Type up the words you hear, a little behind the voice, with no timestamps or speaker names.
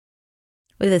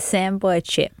with a Samboy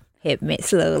chip. Hit me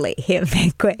slowly, hit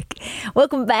me quick.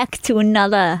 Welcome back to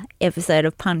another episode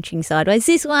of Punching Sideways.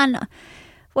 This one,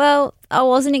 well, I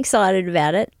wasn't excited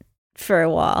about it for a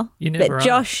while. You never but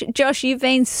Josh, you've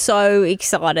been so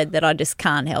excited that I just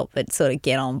can't help but sort of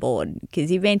get on board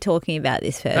because you've been talking about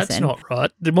this person. That's not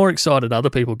right. The more excited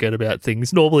other people get about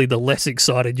things, normally the less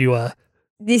excited you are.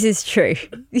 This is true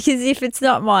because if it's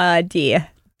not my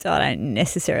idea, I don't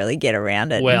necessarily get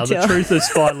around it. Wow, the truth has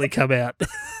finally come out.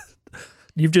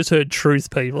 You've just heard truth,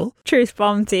 people. Truth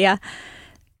bombs here.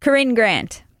 Corinne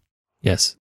Grant.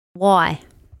 Yes. Why?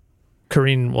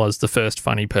 Corinne was the first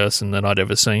funny person that I'd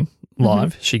ever seen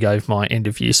live. Mm-hmm. She gave my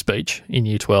end-of-year speech in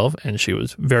Year 12 and she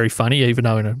was very funny, even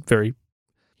though in a very,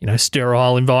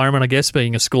 sterile environment, I guess,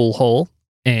 being a school hall.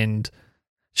 And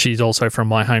she's also from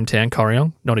my hometown,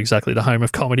 Corryong, not exactly the home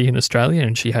of comedy in Australia,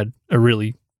 and she had a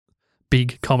really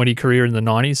big comedy career in the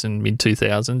 90s and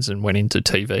mid-2000s and went into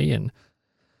TV and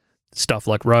stuff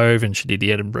like Rove, and she did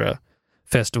the Edinburgh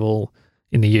Festival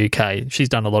in the UK. She's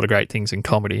done a lot of great things in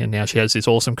comedy, and now she has this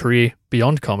awesome career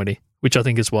beyond comedy, which I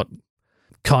think is what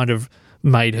kind of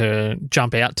made her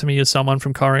jump out to me as someone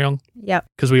from Corryong. Yep.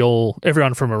 Because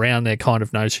everyone from around there kind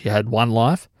of knows she had one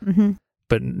life,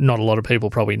 but not a lot of people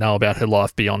probably know about her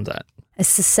life beyond that.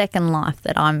 It's the second life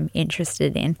that I'm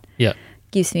interested in. Yeah.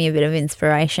 Gives me a bit of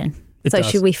inspiration. It does.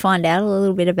 Should we find out a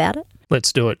little bit about it?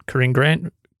 Let's do it. Corinne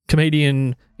Grant,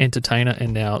 comedian, entertainer,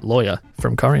 and now lawyer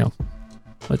from Corryong.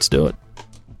 Let's do it.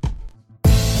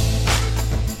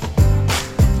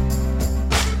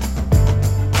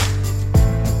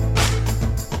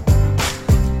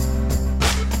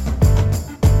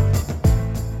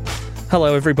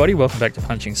 Hello, everybody. Welcome back to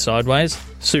Punching Sideways.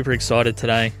 Super excited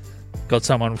today. Got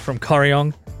someone from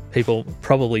Corryong. People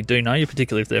probably do know you,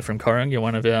 particularly if they're from Corryong. You're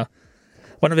one of our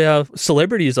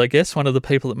celebrities, I guess, one of the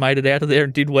people that made it out of there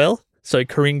and did well. So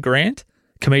Corinne Grant,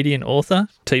 comedian, author,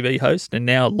 TV host, and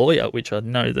now lawyer, which I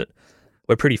know that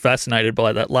we're pretty fascinated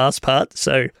by that last part.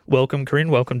 So welcome,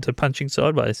 Corinne. Welcome to Punching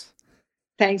Sideways.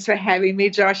 Thanks for having me,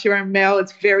 Joshua and Mel.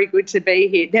 It's very good to be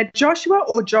here. Now, Joshua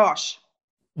or Josh?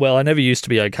 Well, I never used to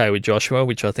be okay with Joshua,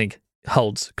 which I think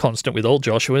holds constant with all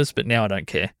Joshuas, but now I don't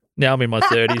care. Now I'm in my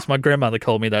 30s. My grandmother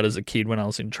called me that as a kid when I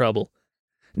was in trouble.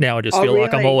 Now I just feel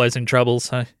like I'm always in trouble.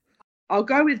 So I'll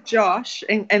go with Josh,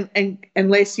 and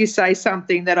unless you say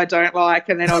something that I don't like,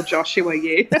 and then I'll Joshua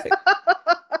you.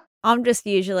 I'm just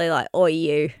usually like, or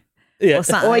you. Yeah. Or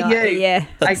something or like you. that. Yeah.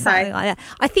 Okay. Something like that.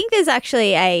 I think there's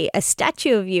actually a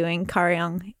statue of you in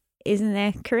Corryong, isn't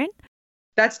there, Corinne?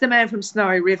 That's the man from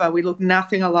Snowy River. We look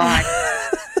nothing alike.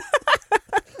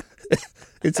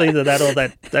 It's either that or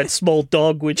that small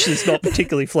dog, which is not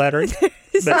particularly flattering.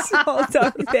 There's a small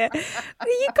dog there. Are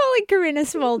you calling Corinne a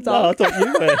small No, dog? I thought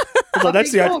you were. I thought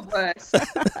that's the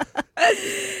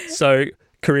worse. So,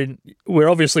 Corinne, we're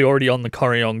obviously already on the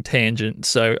Corryong tangent.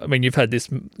 So, I mean, you've had this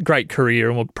great career,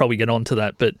 and we'll probably get on to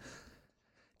that. But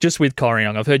just with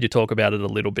Corryong, I've heard you talk about it a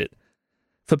little bit.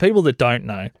 For people that don't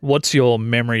know, what's your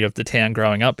memory of the town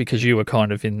growing up? Because you were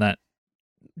kind of in that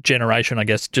generation, I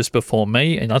guess, just before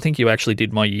me. And I think you actually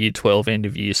did my Year 12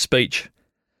 end-of-year speech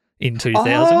in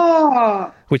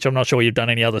 2000, which I'm not sure you've done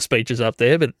any other speeches up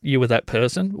there, but you were that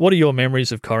person. What are your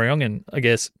memories of Corryong? And I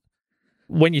guess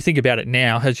when you think about it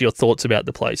now, has your thoughts about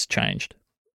the place changed?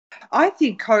 I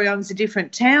think Corryong's a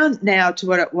different town now to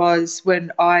what it was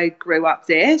when I grew up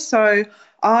there. So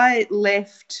I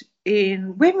left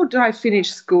when did I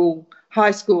finish school?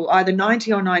 High school, either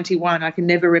 90 or 91, I can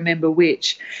never remember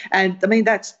which. And, I mean,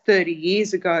 that's 30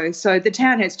 years ago. So the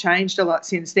town has changed a lot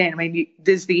since then. I mean,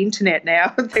 there's the internet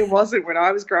now. There wasn't when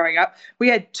I was growing up. We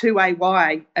had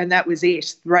 2AY, and that was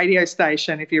it, the radio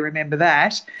station, if you remember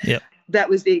that. Yep. That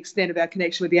was the extent of our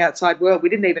connection with the outside world. We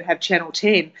didn't even have Channel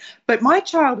 10. But my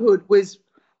childhood was,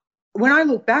 when I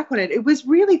look back on it, it was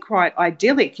really quite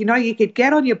idyllic. You could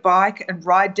get on your bike and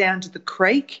ride down to the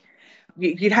creek.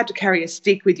 You'd have to carry a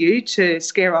stick with you to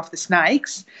scare off the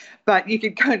snakes, but you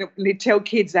could kind of tell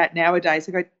kids that nowadays.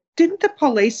 They go, didn't the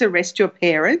police arrest your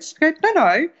parents? I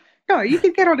go, no, you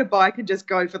could get on a bike and just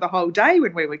go for the whole day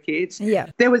when we were kids. Yeah.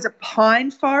 There was a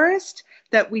pine forest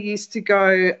that we used to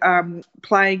go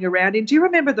playing around in. Do you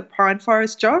remember the pine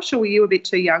forest, Josh, or were you a bit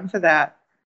too young for that?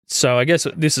 So I guess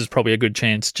this is probably a good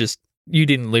chance. Just you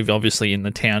didn't live, obviously, in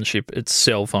the township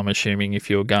itself, I'm assuming, if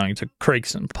you were going to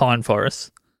creeks and pine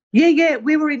forests. Yeah,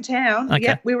 we were in town. Okay.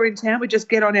 Yeah, we were in town. We'd just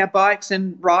get on our bikes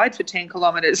and ride for 10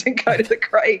 kilometres and go to the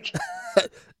creek.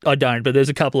 I don't, but there's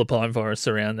a couple of pine forests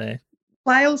around there.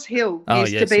 Plales Hill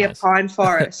used to be a pine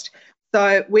forest.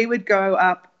 So we would go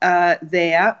up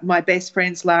there, my best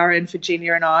friends Lara and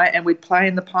Virginia and I, and we'd play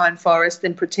in the pine forest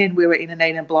and pretend we were in an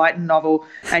Enid Blyton novel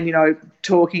and,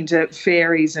 talking to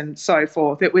fairies and so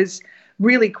forth. It was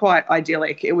really quite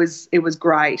idyllic. It was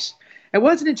great. It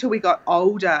wasn't until we got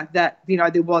older that,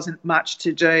 there wasn't much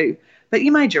to do. But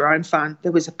you made your own fun.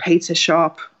 There was a pizza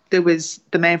shop. There was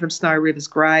the Man from Snow River's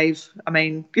grave. I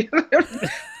mean,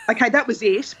 okay, that was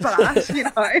it. But,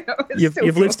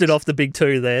 you've listed off the big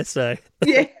two there, so.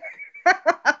 Yeah.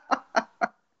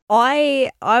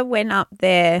 I went up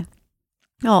there,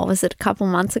 was it a couple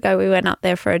months ago? We went up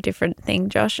there for a different thing,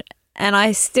 Josh. And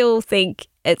I still think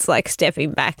it's like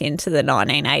stepping back into the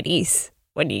 1980s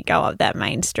when you go up that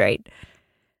main street.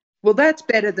 Well, that's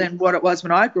better than what it was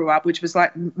when I grew up, which was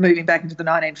like moving back into the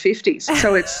 1950s.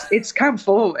 So it's come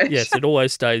forward. Yes, it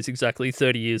always stays exactly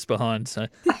 30 years behind. So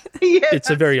yeah,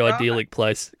 it's a very idyllic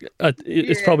place.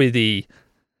 It's probably the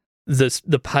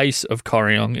pace of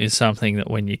Corryong is something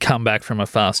that when you come back from a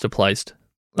faster paced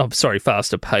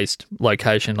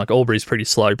location, like Albury's pretty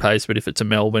slow paced, but if it's a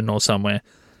Melbourne or somewhere,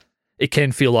 it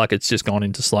can feel like it's just gone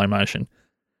into slow motion.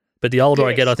 But the older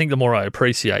I get, I think the more I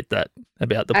appreciate that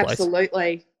about the place.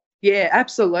 Absolutely. Yeah,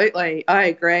 absolutely. I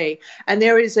agree. And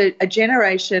there is a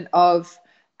generation of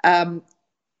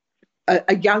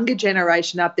a younger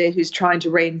generation up there who's trying to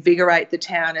reinvigorate the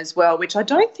town as well, which I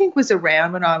don't think was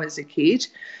around when I was a kid,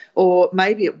 or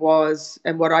maybe it was.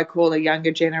 And what I call a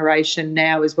younger generation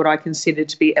now is what I considered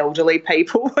to be elderly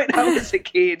people when I was a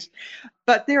kid.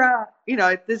 But there are,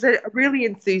 there's a really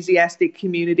enthusiastic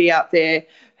community out there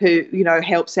who,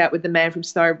 helps out with the Man from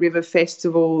Snow River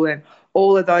Festival and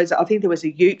all of those. I think there was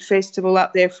a Ute Festival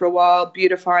up there for a while,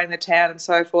 beautifying the town and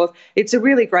so forth. It's a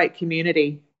really great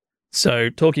community. So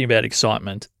talking about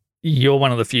excitement, you're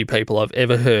one of the few people I've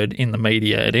ever heard in the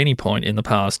media at any point in the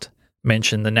past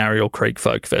mention the Narrial Creek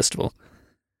Folk Festival.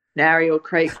 Narrial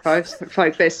Creek Folk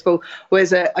Festival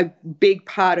was a big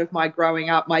part of my growing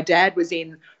up. My dad was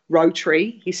in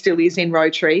Rotary. He still is in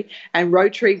Rotary. And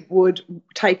Rotary would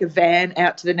take a van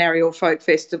out to the Narrial Folk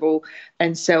Festival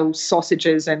and sell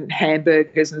sausages and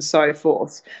hamburgers and so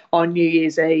forth on New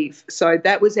Year's Eve. So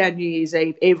that was our New Year's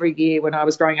Eve every year when I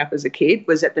was growing up as a kid,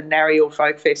 was at the Narrial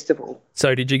Folk Festival.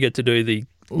 So did you get to do the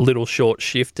little short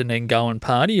shift and then go and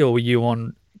party, or were you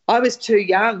on... I was too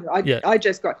young. I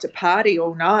just got to party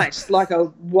all night like a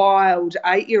wild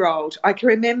 8-year-old. I can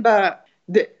remember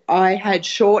that I had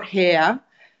short hair.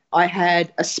 I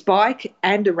had a spike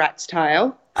and a rat's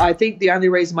tail. I think the only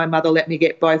reason my mother let me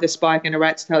get both a spike and a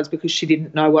rat's tail is because she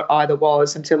didn't know what either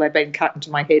was until they'd been cut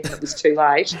into my head and it was too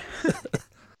late.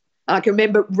 I can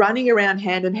remember running around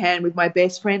hand in hand with my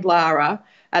best friend Lara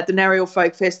at the Narrial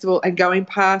Folk Festival and going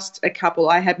past a couple.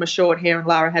 I had my short hair and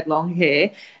Lara had long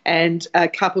hair, and a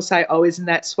couple say, "Oh, isn't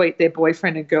that sweet, their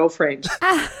boyfriend and girlfriend."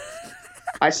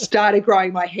 I started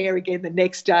growing my hair again the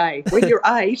next day. When you're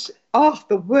 8,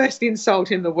 the worst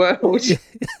insult in the world.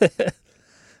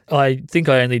 I think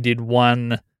I only did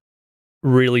one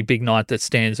really big night that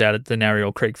stands out at the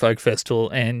Narrial Creek Folk Festival,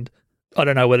 and I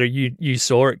don't know whether you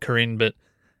saw it, Corinne, but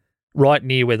right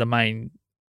near where the main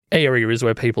area is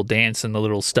where people dance in the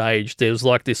little stage, there's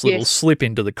like this little slip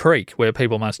into the creek where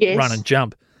people must run and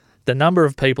jump. The number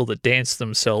of people that danced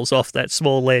themselves off that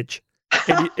small ledge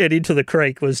and into the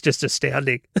creek was just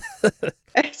astounding.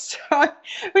 So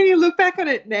when you look back on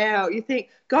it now, you think,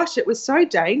 gosh, it was so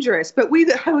dangerous, but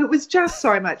it was just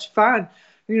so much fun.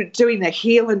 Doing the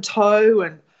heel and toe,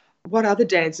 and what other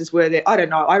dances were there? I don't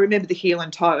know. I remember the heel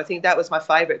and toe. I think that was my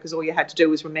favourite because all you had to do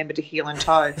was remember to heel and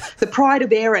toe. The Pride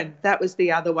of Erin, that was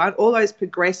the other one. All those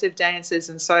progressive dances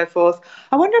and so forth.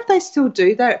 I wonder if they still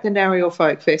do that at the Narrial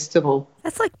Folk Festival.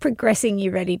 That's like progressing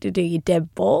you ready to do your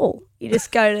Deb Ball. You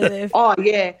just go to the... Oh,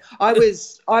 yeah. I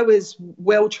was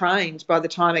well trained by the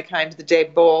time it came to the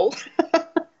Deb Ball.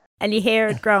 And your hair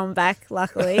had grown back,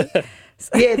 luckily.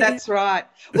 Yeah, that's right.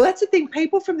 Well, that's the thing.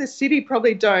 People from the city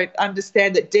probably don't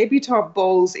understand that debutante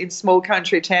balls in small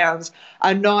country towns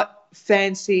are not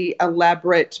fancy,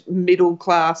 elaborate,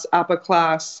 middle-class,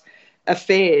 upper-class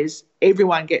affairs.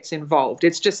 Everyone gets involved.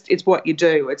 It's what you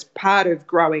do. It's part of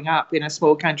growing up in a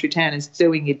small country town is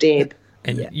doing your deb.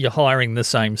 And you're hiring the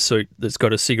same suit that's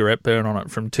got a cigarette burn on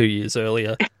it from 2 years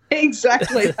earlier.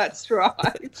 Exactly, that's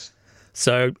right.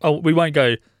 So we won't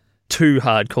go too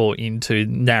hardcore into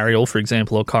Narrial, for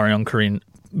example, or Corryong, Corinne,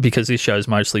 because this show's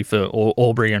mostly for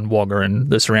Albury and Wagga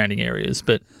and the surrounding areas.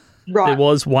 But there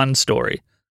was one story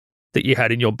that you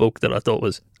had in your book that I thought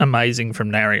was amazing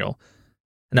from Narrial,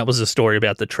 and that was a story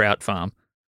about the trout farm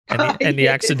and the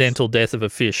accidental death of a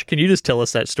fish. Can you just tell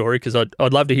us that story? Because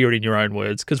I'd love to hear it in your own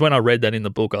words, because when I read that in the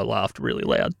book, I laughed really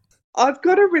loud. I've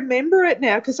got to remember it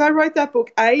now because I wrote that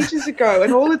book ages ago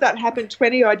and all of that happened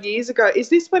 20 odd years ago. Is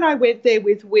this when I went there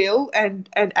with Will and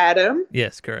Adam?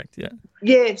 Yes, correct. Yeah.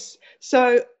 Yes.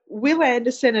 So Will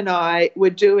Anderson and I were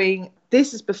doing,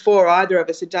 this is before either of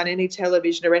us had done any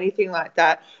television or anything like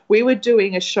that. We were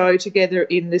doing a show together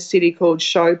in the city called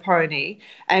Show Pony,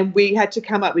 and we had to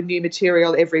come up with new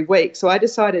material every week. So I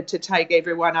decided to take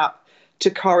everyone up to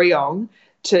Corryong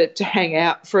to hang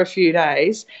out for a few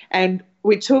days. And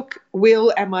we took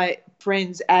Will and my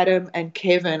friends Adam and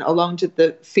Kevin along to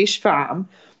the fish farm.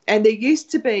 And there used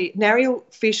to be, Nariel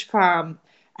Fish Farm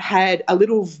had a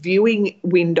little viewing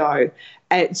window.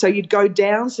 And so you'd go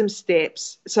down some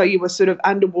steps, so you were sort of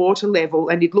underwater level,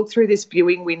 and you'd look through this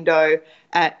viewing window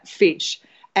at fish.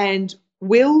 And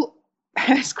Will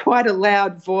has quite a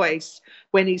loud voice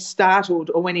when he's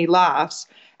startled or when he laughs.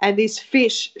 And this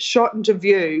fish shot into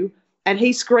view, and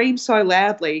he screamed so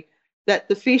loudly that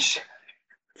the fish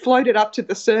floated up to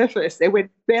the surface. It went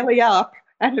belly up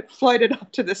and it floated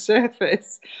up to the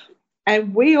surface.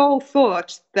 And we all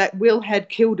thought that Will had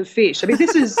killed a fish. I mean,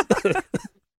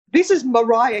 this is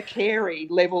Mariah Carey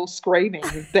level screaming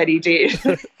that he did.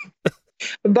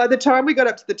 By the time we got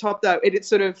up to the top, though,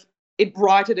 it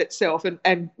righted itself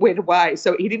and went away.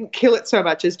 So he didn't kill it so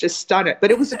much as just stun it. But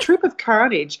it was a trip of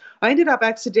carnage. I did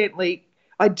accidentally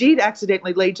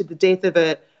lead to the death of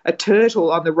a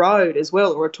turtle on the road as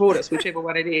well, or a tortoise, whichever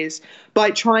one it is, by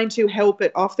trying to help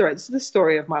it off the road. This is the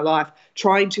story of my life,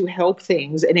 trying to help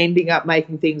things and ending up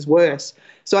making things worse.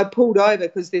 So I pulled over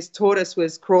because this tortoise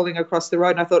was crawling across the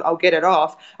road and I thought I'll get it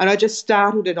off, and I just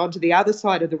startled it onto the other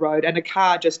side of the road and a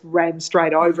car just ran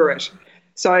straight over it.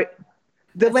 So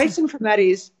the lesson from that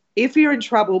is, if you're in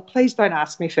trouble, please don't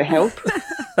ask me for help.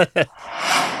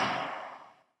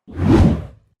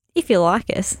 If you like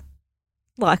us,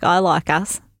 like I like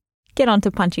us, get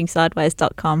onto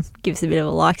punchingsideways.com, give us a bit of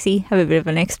a likesy, have a bit of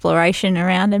an exploration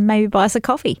around, and maybe buy us a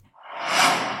coffee.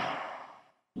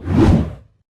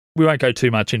 We won't go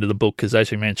too much into the book because,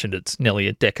 as you mentioned, it's nearly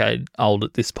a decade old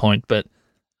at this point. But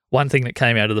one thing that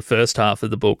came out of the first half of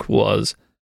the book was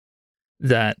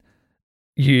that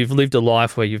you've lived a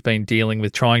life where you've been dealing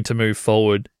with trying to move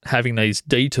forward, having these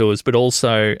detours, but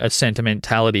also a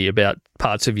sentimentality about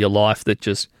parts of your life that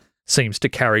just seems to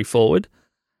carry forward.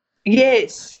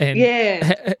 Yes. And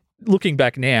yeah. Looking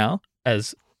back now,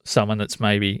 as someone that's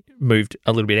maybe moved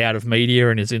a little bit out of media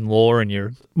and is in law and you're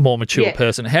a more mature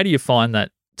person, how do you find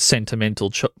that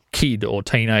sentimental kid or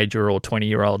teenager or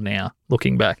 20-year-old now,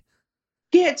 looking back?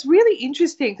 Yeah, it's really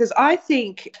interesting because I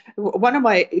think one of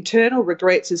my eternal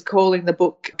regrets is calling the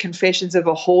book Confessions of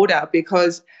a Hoarder,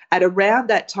 because at around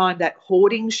that time that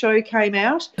hoarding show came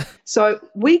out. So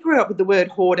we grew up with the word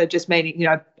hoarder just meaning,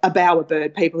 a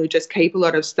bowerbird, people who just keep a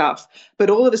lot of stuff. But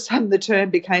all of a sudden the term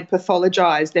became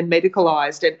pathologized and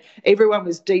medicalized, and everyone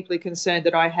was deeply concerned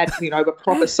that I had, a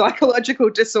proper psychological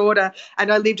disorder,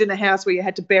 and I lived in a house where you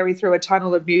had to bury through a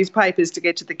tunnel of newspapers to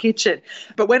get to the kitchen.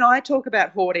 But when I talk about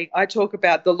hoarding, I talk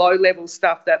about the low-level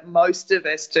stuff that most of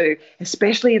us do,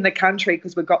 especially in the country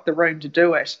because we've got the room to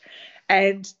do it.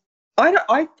 And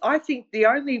I think the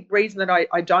only reason that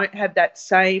I don't have that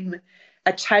same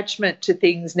attachment to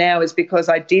things now is because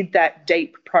I did that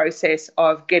deep process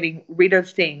of getting rid of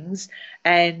things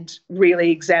and really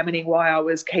examining why I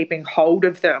was keeping hold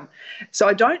of them. So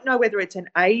I don't know whether it's an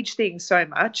age thing so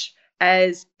much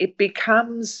as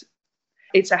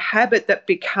it's a habit that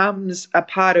becomes a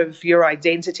part of your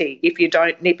identity if you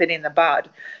don't nip it in the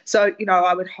bud. So,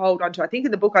 I would hold on to, I think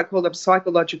in the book I call them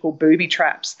psychological booby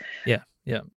traps. Yeah.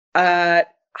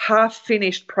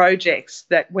 Half-finished projects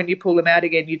that when you pull them out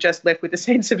again, you're just left with a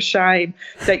sense of shame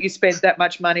that you spent that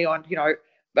much money on,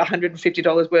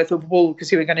 $150 worth of wool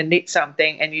because you were going to knit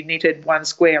something and you knitted one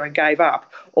square and gave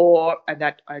up. And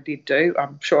that I did do.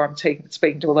 I'm sure I'm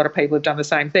speaking to a lot of people who've done the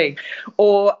same thing.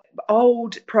 Or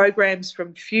old programs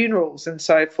from funerals and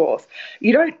so forth.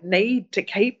 You don't need to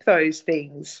keep those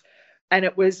things. And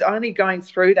it was only going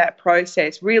through that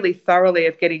process really thoroughly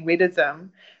of getting rid of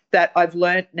them that I've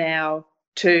learnt now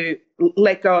to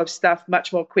let go of stuff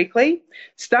much more quickly.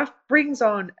 Stuff brings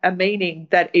on a meaning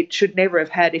that it should never have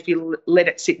had if you let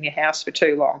it sit in your house for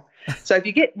too long. So if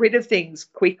you get rid of things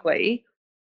quickly,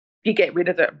 you get rid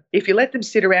of them. If you let them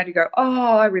sit around, you go,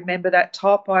 oh, I remember that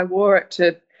top. I wore it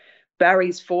to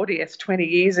Barry's 40th 20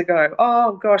 years ago.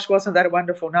 Oh, gosh, wasn't that a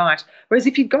wonderful night? Whereas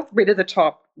if you got rid of the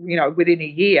top, within a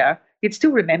year, you'd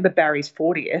still remember Barry's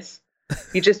 40th.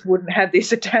 You just wouldn't have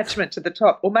this attachment to the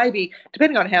top. Or maybe,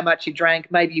 depending on how much you drank,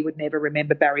 maybe you would never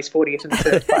remember Barry's 40th in the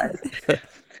first place.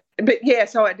 But yeah,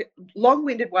 so a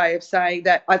long-winded way of saying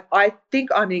that I think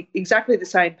I'm exactly the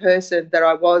same person that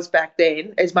I was back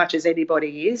then, as much as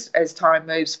anybody is as time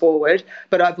moves forward.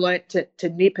 But I've learnt to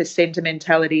nip a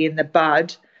sentimentality in the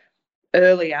bud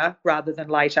earlier rather than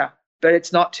later. But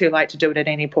it's not too late to do it at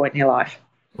any point in your life.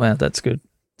 Wow, that's good.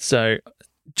 So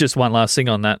just one last thing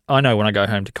on that. I know when I go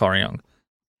home to Corryong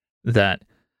that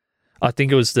I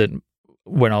think it was that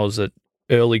when I was an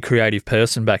early creative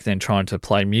person back then trying to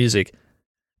play music,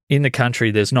 in the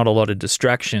country, there's not a lot of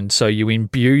distraction, so you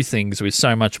imbue things with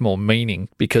so much more meaning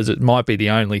because it might be the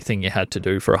only thing you had to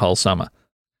do for a whole summer.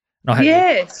 And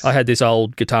I had this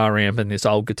old guitar amp and this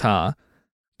old guitar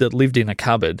that lived in a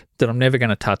cupboard that I'm never going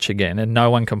to touch again, and no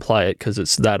one can play it because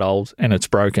it's that old and it's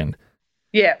broken.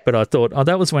 Yeah. But I thought,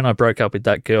 that was when I broke up with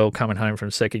that girl coming home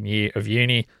from second year of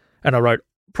uni, and I wrote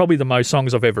probably the most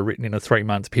songs I've ever written in a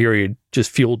 3-month period,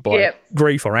 just fueled by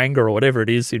grief or anger or whatever it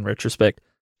is in retrospect.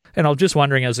 And I was just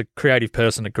wondering, as a creative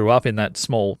person that grew up in that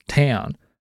small town,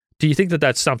 do you think that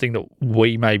that's something that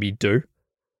we maybe do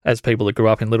as people that grew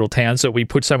up in little towns, that we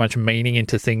put so much meaning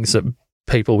into things that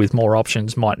people with more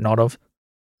options might not have?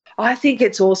 I think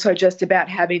it's also just about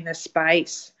having the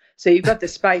space. So you've got the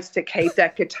space to keep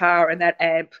that guitar and that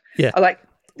amp. Yeah.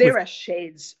 There are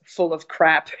sheds full of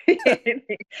crap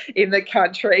in the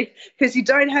country because you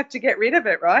don't have to get rid of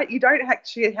it, right? You don't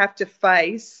actually have to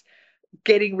face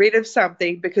getting rid of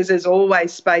something because there's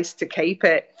always space to keep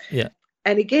it. Yeah.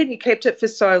 And again, you kept it for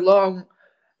so long,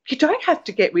 you don't have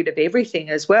to get rid of everything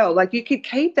as well. Like, you could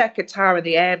keep that guitar and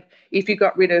the amp if you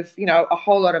got rid of, a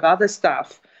whole lot of other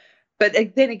stuff. But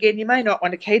then again, you may not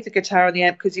want to keep the guitar and the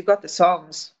amp because you've got the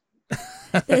songs.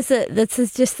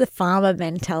 That's just the farmer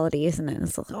mentality, isn't it?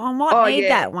 It's like, I might need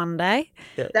that one day.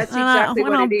 Yeah. That's exactly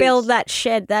when what I it is. build that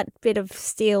shed, that bit of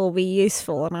steel will be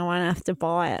useful and I won't have to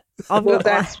buy it.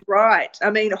 That's right. I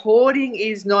mean, hoarding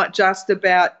is not just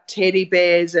about teddy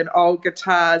bears and old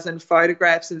guitars and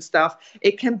photographs and stuff.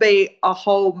 It can be a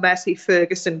whole Massey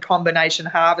Ferguson combination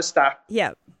harvester.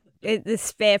 Yeah. The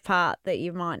spare part that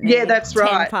you might need. Yeah, that's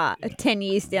right. 10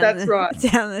 years down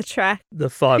the track. The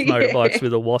 5 motorbikes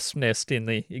with a wasp nest in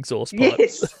the exhaust pipe.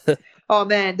 Yes. Oh,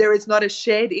 man, there is not a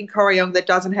shed in Corryong that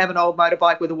doesn't have an old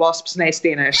motorbike with a wasp's nest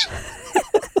in it.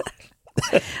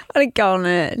 I'd go on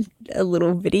a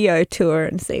little video tour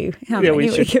and see how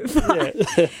many we can find.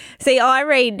 Yeah. See, I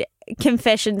read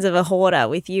Confessions of a Hoarder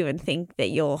with you and think that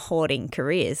you're hoarding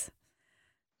careers.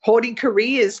 Hoarding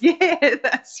careers, yeah,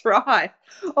 that's right.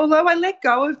 Although I let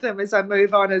go of them as I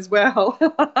move on as well.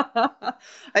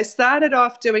 I started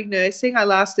off doing nursing. I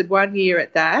lasted 1 year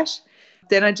at that.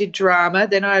 Then I did drama.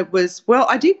 Then I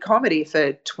did comedy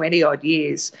for 20-odd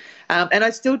years. And I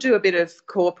still do a bit of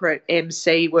corporate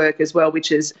MC work as well,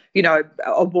 which is,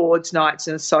 awards nights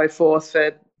and so forth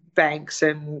for banks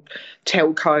and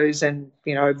telcos and,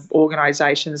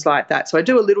 organisations like that. So I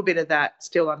do a little bit of that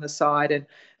still on the side and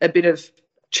a bit of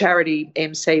charity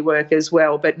MC work as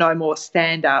well, but no more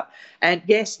stand-up. And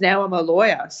yes, now I'm a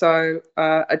lawyer. So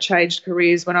I changed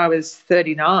careers when I was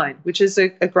 39, which is a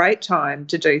great time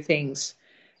to do things.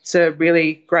 It's a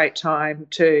really great time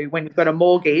when you've got a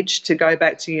mortgage, to go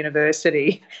back to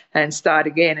university and start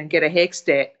again and get a HECS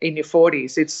debt in your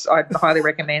 40s. I highly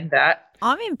recommend that.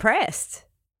 I'm impressed.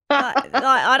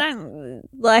 I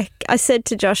said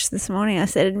to Josh this morning, I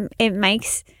said, it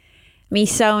makes me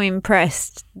so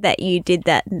impressed that you did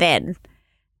that then,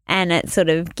 and it sort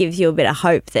of gives you a bit of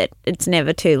hope that it's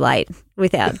never too late,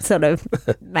 without sort of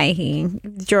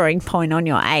drawing point on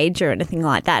your age or anything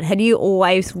like that. Had you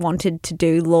always wanted to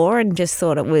do law and just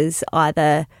thought it was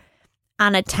either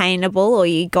unattainable, or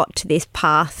you got to this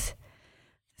path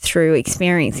through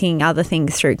experiencing other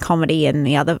things through comedy and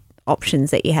the other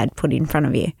options that you had put in front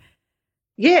of you?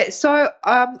 Yeah, so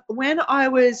when I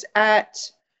was at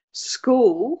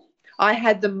school, I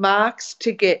had the marks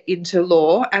to get into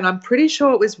law, and I'm pretty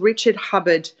sure it was Richard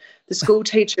Hubbard, the school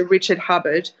teacher Richard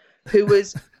Hubbard, who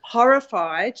was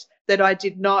horrified that I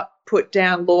did not put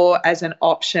down law as an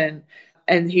option,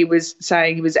 and he was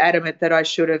saying he was adamant that I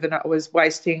should have, and I was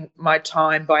wasting my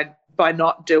time by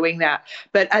not doing that.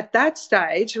 But at that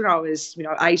stage, when I was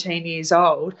 18 years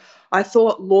old, I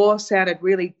thought law sounded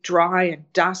really dry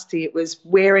and dusty. It was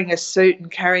wearing a suit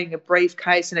and carrying a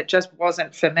briefcase, and it just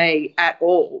wasn't for me at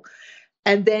all.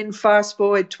 And then fast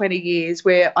forward 20 years,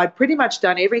 where I'd pretty much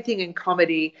done everything in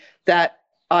comedy that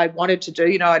I wanted to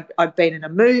do. I'd been in a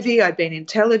movie, I'd been in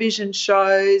television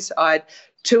shows, I'd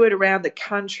toured around the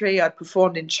country, I'd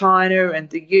performed in China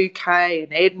and the UK and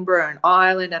Edinburgh and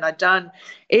Ireland, and I'd done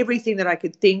everything that I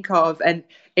could think of, and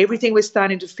everything was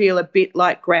starting to feel a bit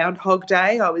like Groundhog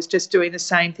Day. I was just doing the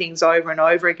same things over and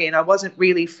over again. I wasn't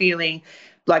really feeling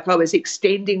like I was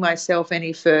extending myself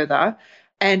any further.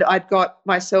 And I'd got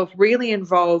myself really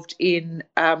involved in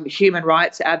human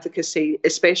rights advocacy,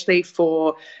 especially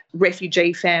for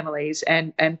refugee families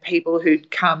and people who'd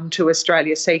come to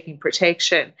Australia seeking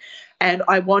protection. And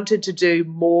I wanted to do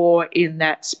more in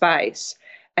that space.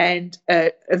 And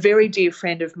a very dear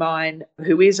friend of mine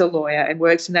who is a lawyer and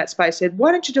works in that space said,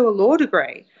 "Why don't you do a law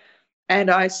degree?"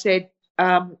 And I said,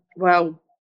 well,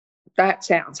 that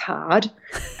sounds hard.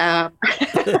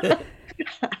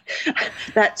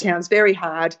 That sounds very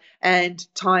hard and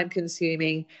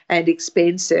time-consuming and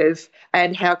expensive,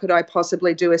 and how could I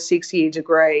possibly do a 6-year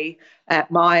degree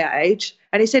at my age?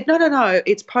 And he said, no,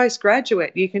 it's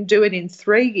postgraduate. You can do it in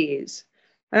 3 years.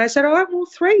 And I said, oh, well,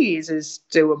 3 years is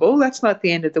doable. That's not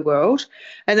the end of the world.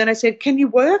 And then I said, can you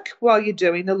work while you're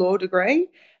doing the law degree?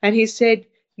 And he said,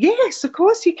 yes, of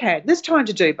course you can. There's time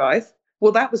to do both.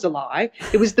 Well, that was a lie.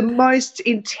 It was the most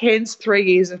intense 3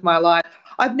 years of my life.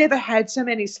 I've never had so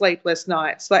many sleepless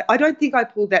nights. Like, I don't think I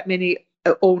pulled that many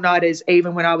all-nighters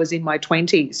even when I was in my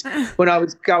 20s, when I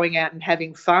was going out and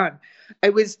having fun.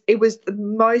 It was the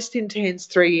most intense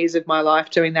 3 years of my life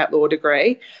doing that law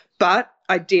degree, but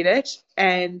I did it,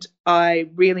 and I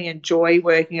really enjoy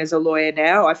working as a lawyer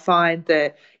now. I find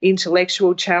the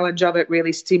intellectual challenge of it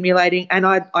really stimulating, and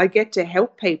I get to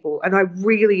help people, and I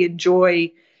really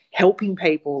enjoy helping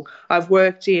people. I've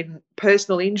worked in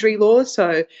personal injury law,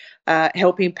 so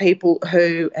helping people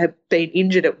who have been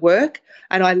injured at work,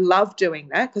 and I love doing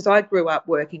that because I grew up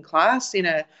working class in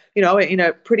a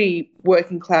pretty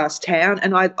working class town,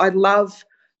 and I love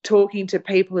talking to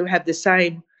people who have the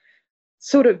same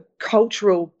sort of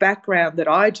cultural background that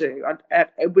I do.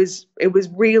 It was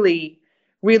really,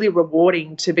 really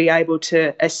rewarding to be able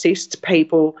to assist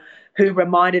people who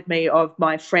reminded me of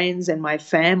my friends and my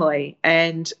family.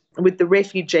 And with the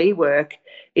refugee work,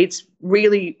 it's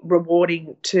really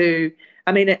rewarding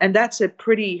and that's a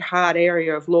pretty hard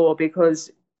area of law because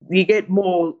you get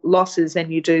more losses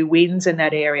than you do wins in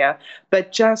that area.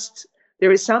 But just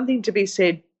there is something to be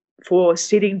said for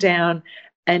sitting down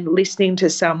and listening to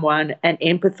someone and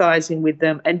empathising with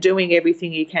them and doing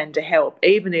everything you can to help,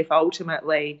 even if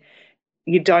ultimately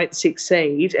you don't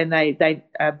succeed and they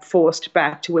are forced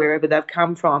back to wherever they've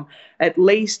come from. At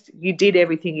least you did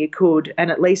everything you could,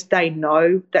 and at least they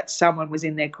know that someone was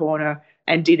in their corner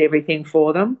and did everything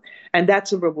for them, and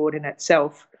that's a reward in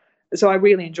itself. So I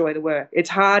really enjoy the work.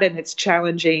 It's hard and it's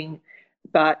challenging,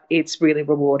 but it's really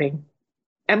rewarding.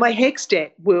 And my HECS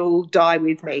debt will die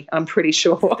with me, I'm pretty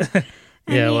sure.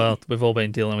 Yeah, well, we've all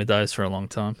been dealing with those for a long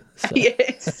time. So.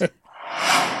 Yes.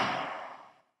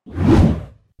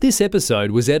 This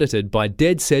episode was edited by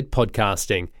Dead Set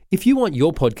Podcasting. If you want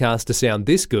your podcast to sound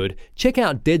this good, check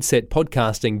out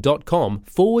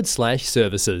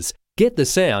deadsetpodcasting.com/services. Get the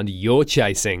sound you're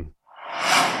chasing.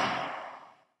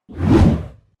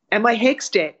 And my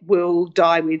HECS debt will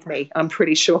die with me, I'm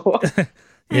pretty sure.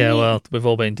 Yeah, well, we've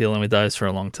all been dealing with those for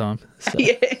a long time. So.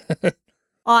 Yeah.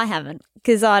 I haven't,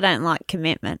 because I don't like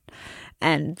commitment.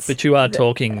 But you are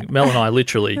talking, Mel and I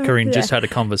literally, Corinne just had a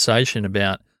conversation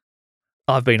about,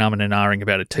 I've been umming and ahhing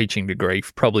about a teaching degree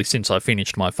probably since I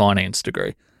finished my finance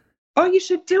degree. Oh, you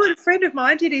should do it. A friend of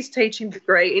mine did his teaching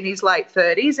degree in his late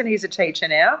 30s and he's a teacher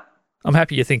now. I'm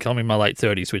happy you think I'm in my late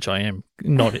 30s, which I am,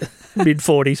 not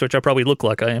mid-40s, which I probably look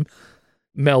like I am.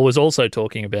 Mel was also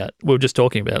talking about, we were just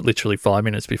talking about literally 5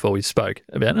 minutes before we spoke,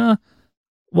 about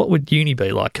what would uni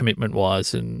be like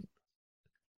commitment-wise? And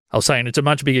I was saying it's a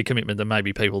much bigger commitment than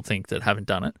maybe people think that haven't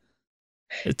done it.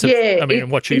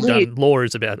 What you've done, law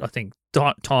is about, I think,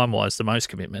 time-wise, the most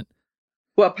commitment.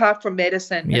 Well, apart from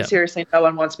medicine, and seriously, no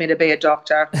one wants me to be a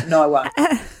doctor. No one.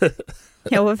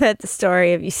 Yeah, we've heard the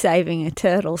story of you saving a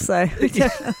turtle, so.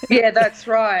 Yeah, that's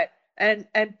right. And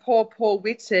poor Paul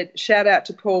Whitsard, shout out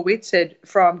to Paul Whitsard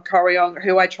from Corryong,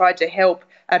 who I tried to help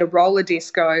at a roller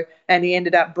disco, and he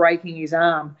ended up breaking his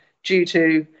arm due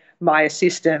to my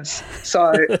assistance.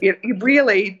 So you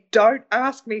really don't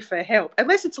ask me for help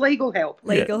unless it's legal help.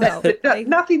 Legal help.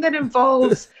 Nothing that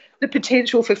involves the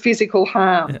potential for physical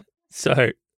harm. Yeah. So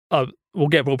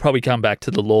we'll probably come back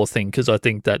to the law thing because I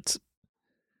think that's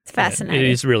it's fascinating. It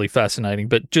is really fascinating.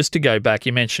 But just to go back,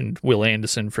 you mentioned Will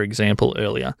Anderson, for example,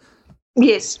 earlier.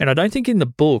 Yes. And I don't think in the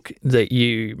book that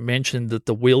you mentioned that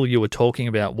the Will you were talking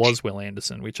about was Will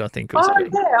Anderson, which I think was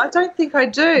good. Yeah, I don't think I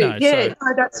do.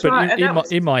 That's right.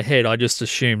 In my head, I just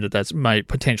assumed that that's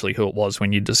potentially who it was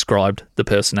when you described the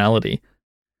personality.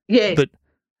 Yes. But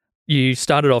you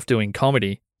started off doing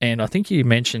comedy, and I think you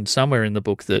mentioned somewhere in the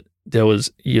book that there was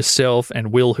yourself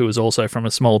and Will, who was also from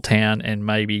a small town, and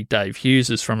maybe Dave Hughes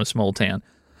is from a small town.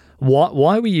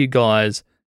 Why were you guys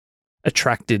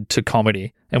attracted to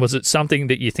comedy? And was it something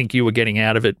that you think you were getting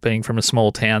out of it being from a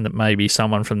small town that maybe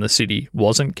someone from the city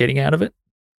wasn't getting out of it?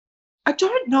 I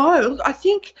don't know. I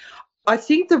think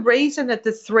the reason that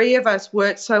the three of us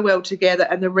worked so well together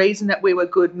and the reason that we were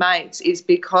good mates is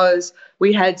because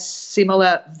we had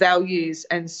similar values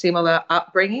and similar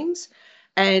upbringings.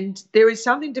 And there is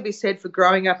something to be said for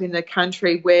growing up in the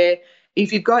country where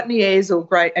if you've got any airs or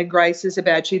graces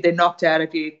about you, they're knocked out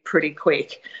of you pretty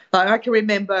quick. Like I can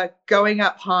remember going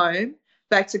up home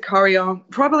back to Corryong,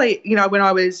 probably, when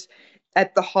I was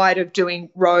at the height of doing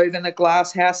Rove and the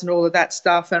Glass House and all of that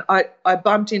stuff. And I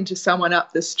bumped into someone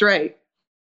up the street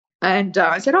and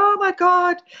I said, oh, my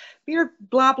God,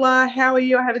 blah, blah, how are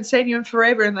you? I haven't seen you in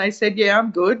forever. And they said, yeah,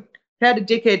 I'm good. How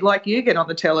did a dickhead like you get on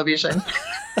the television?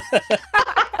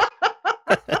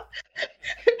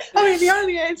 I mean, the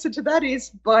only answer to that is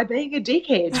by being a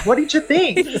dickhead. What did you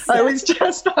think? Exactly. I was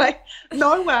just like,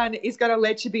 no one is going to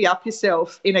let you be up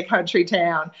yourself in a country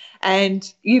town.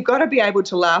 And you've got to be able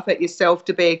to laugh at yourself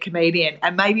to be a comedian.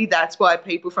 And maybe that's why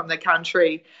people from the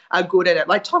country are good at it.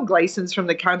 Like Tom Gleason's from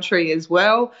the country as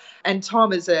well. And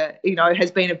Tom is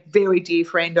has been a very dear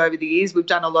friend over the years. We've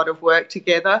done a lot of work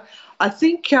together. I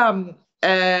think coming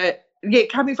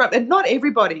from, and not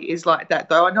everybody is like that,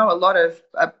 though. I know a lot of,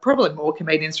 probably more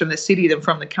comedians from the city than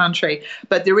from the country,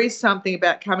 but there is something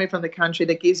about coming from the country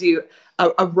that gives you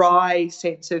a wry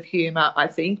sense of humour, I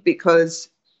think, because,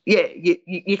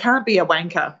 you can't be a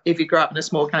wanker if you grow up in a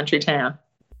small country town.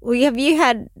 Well, have you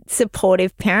had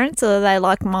supportive parents, or are they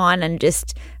like mine and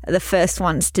just the first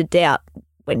ones to doubt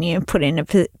when you're put in a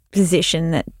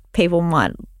position that people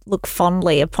might look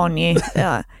fondly upon you?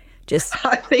 I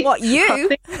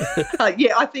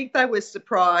think they were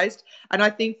surprised, and I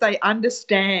think they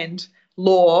understand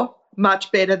law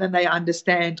much better than they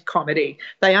understand comedy.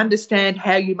 They understand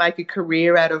how you make a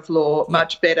career out of law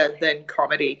much better than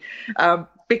comedy.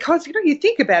 Because, you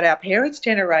think about our parents'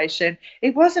 generation,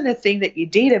 it wasn't a thing that you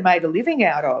did and made a living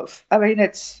out of. I mean,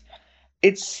 it's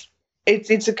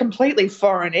a completely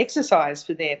foreign exercise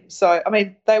for them. So, I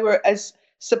mean, they were as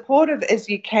supportive as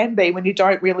you can be when you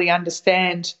don't really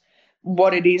understand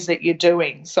what it is that you're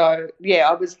doing. So,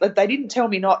 they didn't tell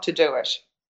me not to do it.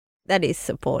 That is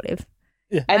supportive.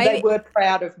 Yeah. And they were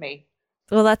proud of me.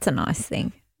 Well, that's a nice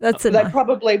thing. They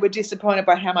probably were disappointed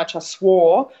by how much I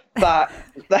swore, but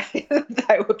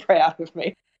they were proud of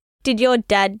me. Did your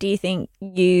dad, do you think,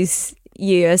 use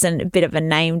you as a bit of a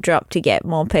name drop to get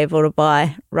more people to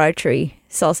buy Rotary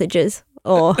sausages?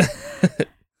 Or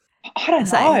I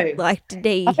don't know. Like, did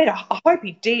he? I hope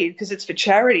he did, because it's for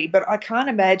charity, but I can't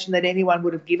imagine that anyone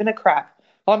would have given a crap.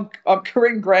 I'm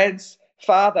Corinne Grant's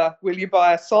father. Will you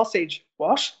buy a sausage?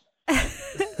 What?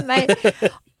 Mate,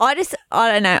 I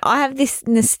don't know. I have this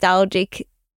nostalgic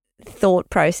thought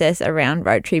process around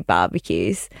Rotary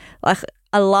barbecues. Like,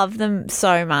 I love them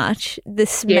so much. The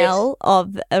smell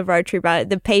of a Rotary bar,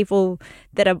 the people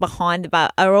that are behind the bar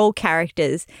are all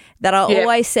characters that I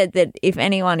always said that if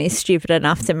anyone is stupid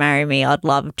enough to marry me, I'd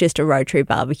love just a Rotary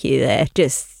barbecue there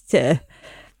just to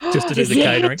do the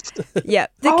catering. Yeah,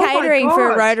 the catering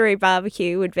for a Rotary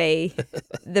barbecue would be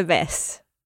the best.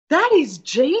 That is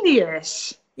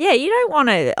genius. Yeah, you don't want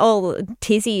to all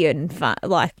tizzy and fun.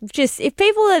 Like, just if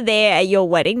people are there at your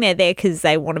wedding, they're there because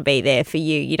they want to be there for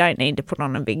you. You don't need to put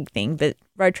on a big thing, but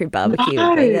Rotary barbecue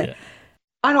would be there.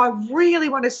 And I really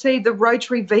want to see the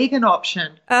Rotary vegan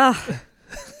option.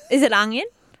 Is it onion?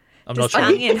 I'm not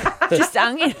sure. Just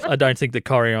onion. I don't think the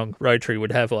Corryong Rotary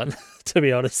would have one, to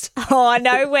be honest. Oh, I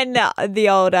know when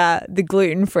the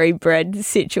gluten-free bread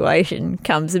situation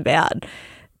comes about.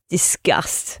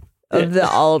 Disgust of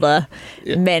the older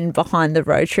men behind the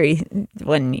Rotary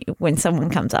when someone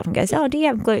comes up and goes, oh, do you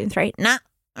have gluten-free? Nah,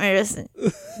 I just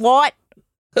white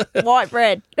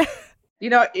bread.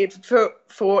 If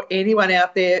for anyone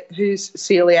out there who's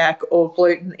celiac or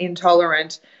gluten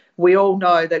intolerant, we all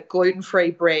know that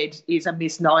gluten-free bread is a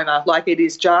misnomer. Like, it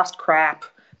is just crap.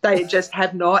 They just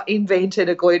have not invented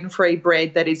a gluten-free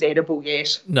bread that is edible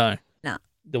yet. No.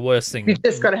 The worst thing. You've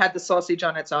just got to have the sausage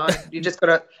on its own. You just got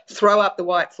to throw up the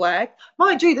white flag.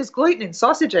 Mind you, there's gluten in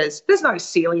sausages. There's no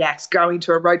celiacs going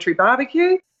to a Rotary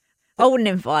barbecue. I wouldn't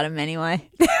invite them anyway.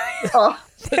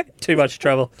 Too much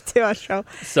trouble. Too much trouble.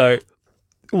 So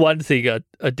one thing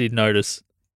I did notice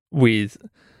with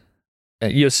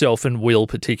yourself and Will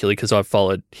particularly, because I've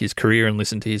followed his career and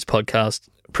listened to his podcast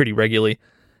pretty regularly,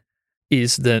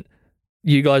 is that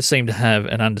you guys seem to have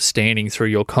an understanding through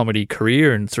your comedy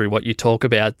career and through what you talk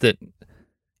about that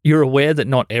you're aware that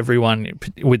not everyone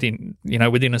within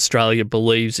Australia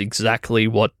believes exactly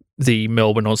what the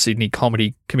Melbourne or Sydney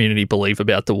comedy community believe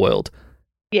about the world.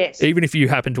 Yes. Even if you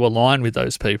happen to align with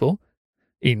those people,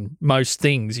 in most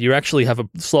things, you actually have a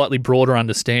slightly broader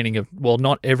understanding of, well,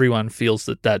 not everyone feels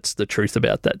that that's the truth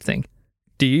about that thing.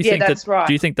 Do you think that's right.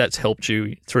 Do you think that's helped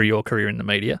you through your career in the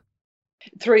media?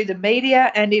 Through the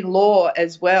media and in law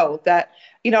as well, that,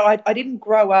 I didn't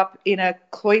grow up in a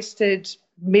cloistered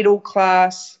middle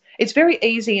class. It's very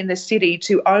easy in the city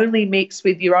to only mix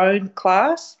with your own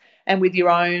class and with your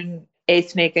own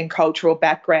ethnic and cultural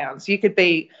backgrounds. You could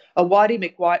be a whitey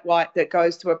McWhite that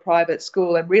goes to a private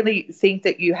school and really think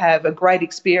that you have a great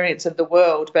experience of the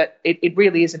world, but it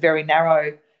really is a very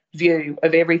narrow view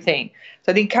of everything.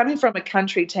 So I think coming from a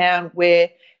country town where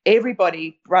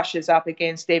everybody brushes up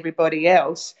against everybody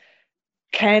else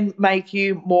can make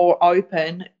you more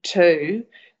open to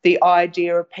the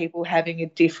idea of people having a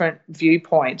different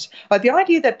viewpoint. Like, the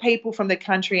idea that people from the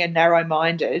country are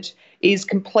narrow-minded is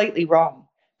completely wrong.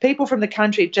 People from the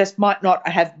country just might not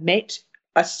have met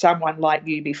someone like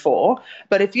you before,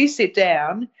 but if you sit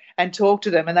down and talk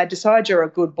to them and they decide you're a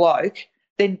good bloke,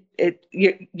 then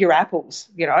you're apples.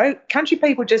 Country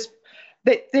people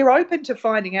they're open to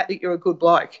finding out that you're a good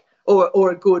bloke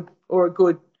or a good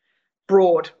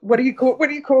broad. What do you call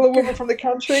a woman from the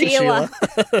country? Sheila.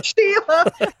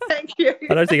 Sheila. Thank you.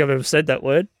 I don't think I've ever said that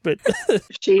word, but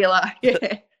Sheila.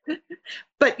 Yeah.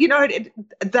 But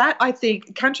that, I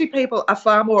think country people are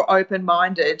far more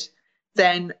open-minded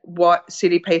than what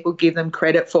city people give them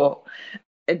credit for.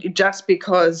 And just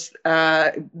because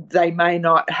they may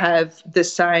not have the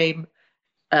same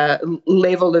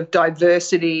level of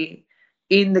diversity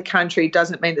in the country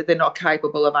doesn't mean that they're not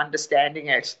capable of understanding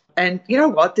it. And you know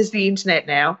what? There's the internet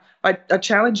now. I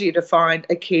challenge you to find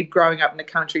a kid growing up in a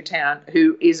country town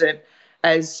who isn't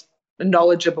as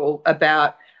knowledgeable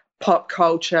about pop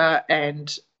culture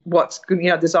and what's,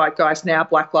 the zeitgeist now,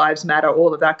 Black Lives Matter,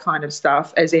 all of that kind of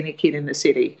stuff, as any kid in the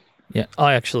city. Yeah,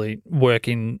 I actually work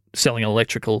in selling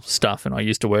electrical stuff, and I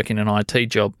used to work in an IT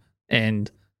job, and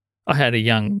I had a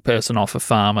young person off a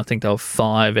farm. I think they were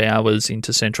 5 hours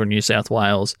into central New South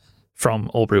Wales from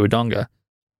Albury-Wodonga.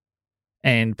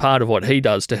 And part of what he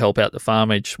does to help out the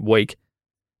farm each week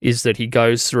is that he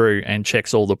goes through and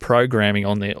checks all the programming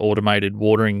on their automated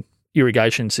watering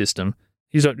irrigation system.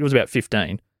 He was about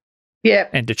 15. Yeah.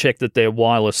 And to check that their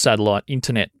wireless satellite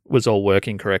internet was all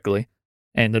working correctly,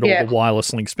 and that all the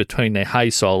wireless links between their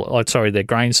their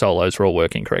grain silos were all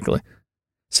working correctly.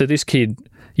 So this kid,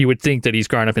 you would think that he's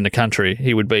grown up in the country,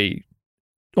 he would be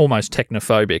almost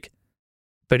technophobic,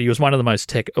 but he was one of the most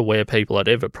tech-aware people I'd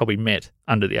ever probably met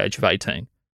under the age of 18. It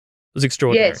was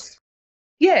extraordinary. Yes.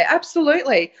 Yeah,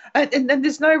 absolutely. And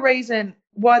there's no reason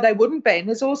why they wouldn't be. And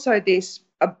there's also this,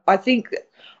 I think,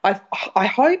 I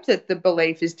hope that the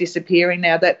belief is disappearing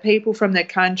now that people from the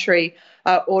country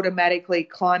are automatically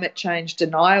climate change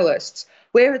denialists,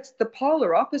 where it's the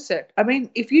polar opposite. I mean,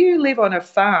 if you live on a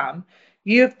farm,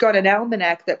 you've got an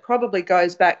almanac that probably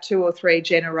goes back 2 or 3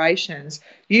 generations.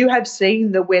 You have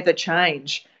seen the weather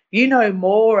change. You know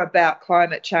more about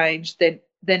climate change than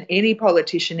any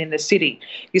politician in the city.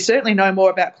 You certainly know more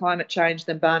about climate change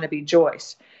than Barnaby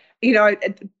Joyce.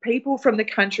 People from the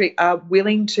country are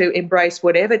willing to embrace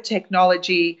whatever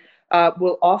technology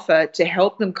will offer to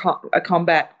help them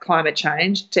combat climate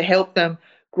change, to help them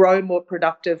grow more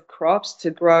productive crops, to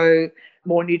grow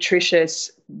more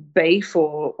nutritious beef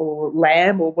or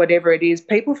lamb or whatever it is.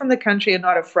 People from the country are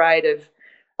not afraid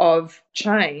of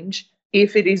change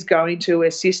if it is going to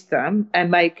assist them and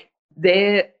make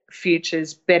their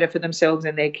futures better for themselves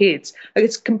and their kids.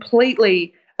 It's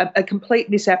completely a complete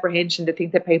misapprehension to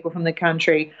think that people from the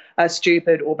country are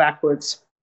stupid or backwards.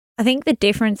 I think the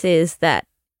difference is that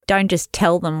don't just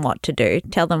tell them what to do,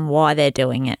 tell them why they're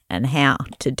doing it and how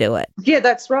to do it. Yeah,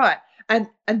 that's right. And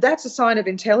that's a sign of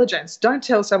intelligence. Don't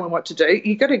tell someone what to do.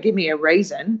 You've got to give me a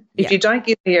reason. If you don't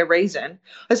give me a reason.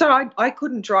 So I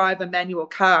couldn't drive a manual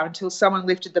car until someone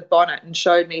lifted the bonnet and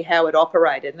showed me how it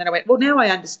operated. And then I went, well, now I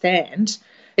understand.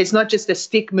 It's not just a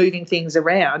stick moving things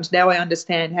around. Now I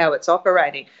understand how it's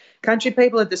operating. Country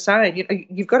people are the same.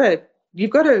 You've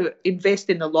got to invest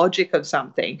in the logic of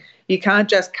something. You can't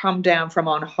just come down from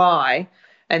on high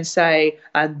and say,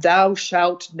 and thou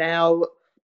shalt now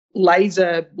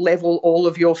laser level all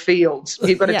of your fields.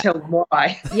 You've got to tell them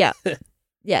why. Yeah.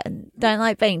 Yeah. Don't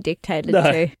like being dictated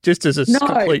to. Just as a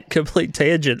complete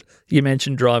tangent, you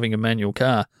mentioned driving a manual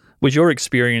car. Was your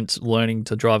experience learning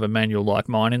to drive a manual like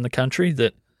mine in the country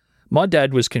that my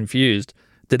dad was confused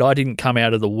that I didn't come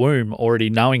out of the womb already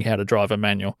knowing how to drive a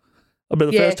manual? But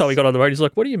the first time we got on the road, he's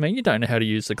like, what do you mean you don't know how to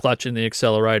use the clutch and the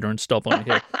accelerator and stop on a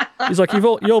hill? He's like, you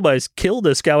almost killed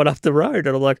us going up the road.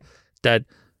 And I'm like, Dad,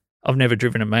 I've never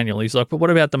driven a manual. He's like, but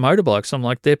what about the motorbikes? I'm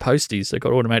like, they're posties. They've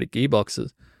got automatic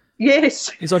gearboxes. Yes.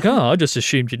 He's like, oh, I just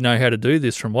assumed you'd know how to do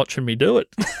this from watching me do it.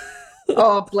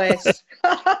 Oh, bless.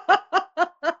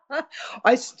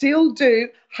 I still do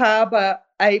harbour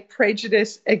a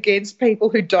prejudice against people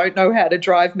who don't know how to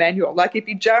drive manual. Like if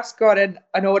you just got an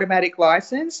automatic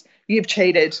license, you've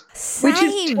cheated, which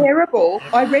is Same. terrible.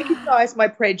 I recognise my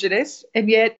prejudice, and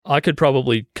yet I could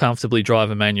probably comfortably drive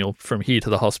a manual from here to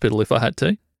the hospital if I had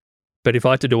to. But if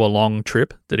I had to do a long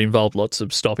trip that involved lots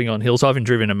of stopping on hills, I haven't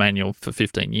driven a manual for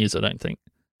 15 years, I don't think.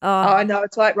 Oh, I know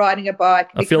it's like riding a bike.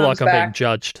 I It feel comes like I'm being back.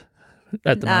 judged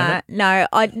at the moment.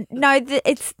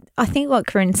 I think what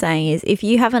Corinne's saying is if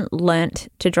you haven't learnt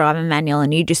to drive a manual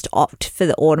and you just opt for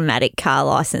the automatic car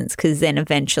license, because then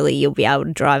eventually you'll be able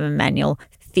to drive a manual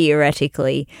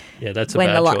theoretically. Yeah, that's a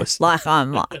bad choice.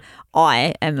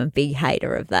 I am a big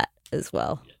hater of that as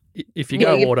well. If you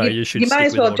go auto, you should You stick may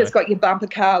as with well have auto. just got your bumper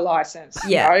car license.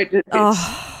 Yeah. You know?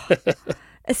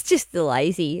 It's just the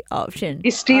lazy option.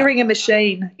 You're steering a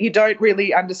machine. You don't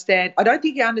really understand. I don't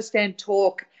think you understand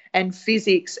torque and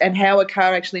physics and how a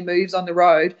car actually moves on the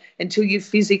road until you've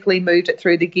physically moved it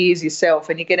through the gears yourself,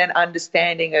 and you get an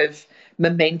understanding of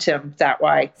momentum that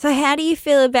way. So how do you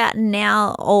feel about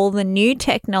now all the new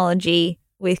technology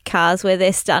with cars where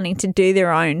they're starting to do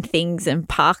their own things and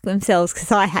park themselves?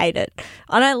 Because I hate it.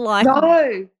 I don't like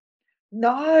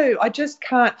No, I just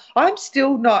can't. I'm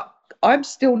still not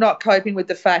coping with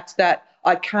the fact that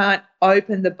I can't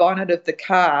open the bonnet of the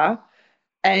car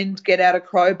and get out a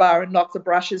crowbar and knock the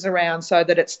brushes around so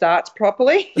that it starts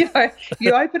properly. You know,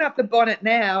 you open up the bonnet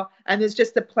now and there's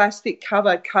just the plastic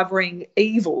cover covering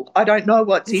evil. I don't know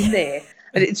what's in there.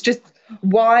 And it's just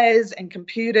wires and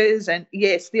computers. And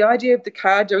yes, the idea of the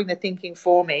car doing the thinking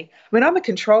for me. I mean, I'm a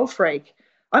control freak.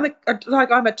 I'm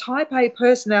a type A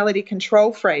personality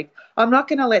control freak. I'm not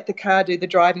going to let the car do the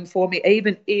driving for me,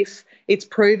 even if it's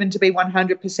proven to be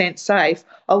 100% safe.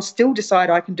 I'll still decide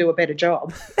I can do a better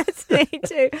job. That's me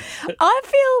too. I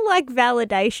feel like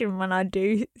validation when I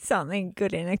do something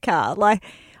good in a car. Like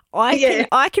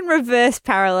I can reverse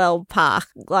parallel park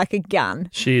like a gun.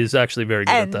 She is actually very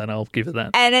good at that, I'll give her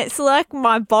that. And it's like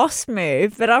my boss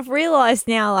move, but I've realised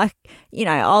now, like, you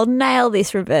know, I'll nail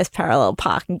this reverse parallel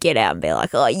park and get out and be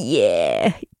like, oh,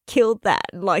 yeah, killed that.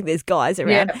 Like there's guys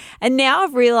around. Yeah. And now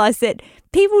I've realised that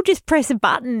people just press a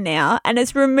button now and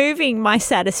it's removing my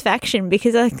satisfaction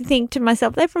because I think to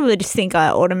myself, they probably just think I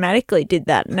automatically did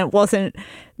that and it wasn't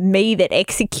me that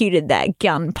executed that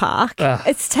gun park.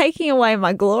 It's taking away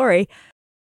my glory.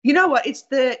 You know what? It's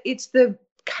the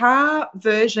car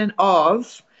version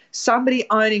of somebody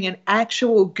owning an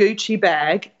actual Gucci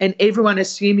bag and everyone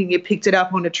assuming you picked it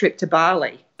up on a trip to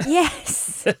Bali.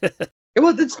 Yes.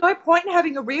 Well, there's no point in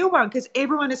having a real one because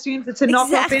everyone assumes it's a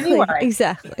knockoff anyway.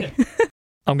 Exactly.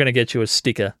 I'm going to get you a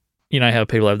sticker. You know how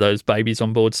people have those babies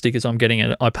on board stickers? I'm getting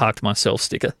an I parked myself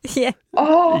sticker. Yeah.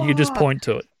 Oh, You can just point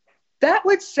to it. that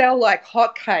would sell like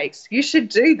hotcakes. You should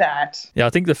do that. Yeah, I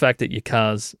think the fact that your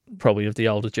car's probably of the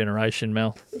older generation,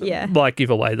 Mel, Yeah. might give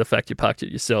away the fact you parked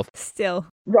it yourself. Still.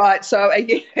 Right. So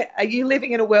are you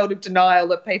living in a world of denial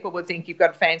that people would think you've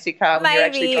got a fancy car when you're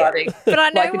actually Maybe, driving but I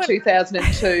know like a what-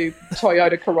 2002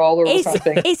 Toyota Corolla or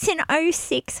something? It's an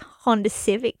 06 Honda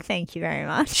Civic, thank you very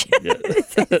much. Yeah.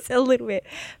 it's a little bit.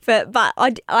 But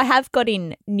I have got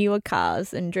in newer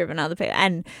cars and driven other people.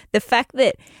 And the fact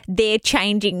that they're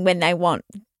changing when they want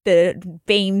the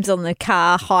beams on the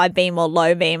car, high beam or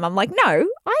low beam, I'm like, no,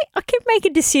 I can make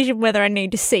a decision whether I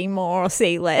need to see more or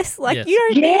see less. Like, Yes. you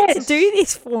don't need to Yes. do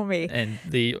this for me. And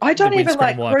the I don't the even windscreen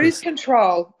like wipers. cruise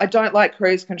control. I don't like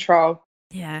cruise control.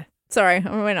 Yeah. Sorry,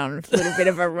 I went on a little bit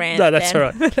of a rant. No, that's then.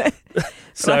 all right.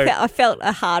 So, I felt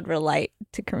a hard relate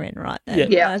to Corinne right there.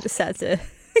 Yeah. I just had to.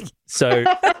 so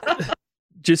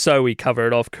just so we cover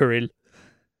it off, Corinne.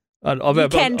 You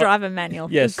can drive a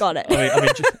manual. Yes, You've got it.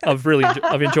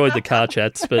 I've enjoyed the car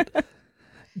chats, but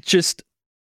just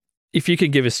if you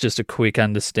could give us just a quick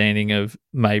understanding of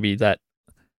maybe that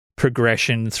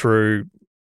progression through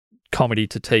comedy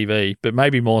to TV, but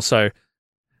maybe more so,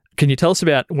 can you tell us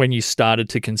about when you started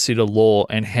to consider law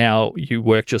and how you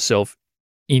worked yourself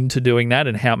into doing that,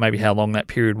 and how long that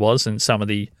period was, and some of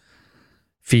the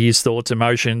fears, thoughts,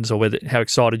 emotions, or how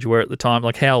excited you were at the time?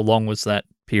 Like, how long was that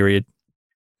period?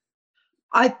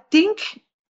 I think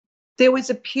there was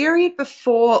a period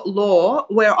before law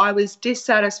where I was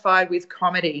dissatisfied with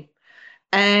comedy,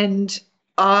 and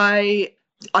I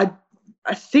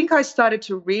think I started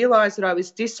to realise that I was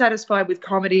dissatisfied with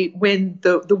comedy when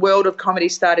the world of comedy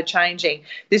started changing.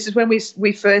 This is when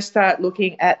we first start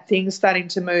looking at things starting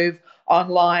to move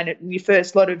online, and your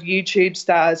first lot of YouTube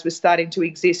stars were starting to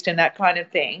exist and that kind of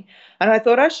thing. And I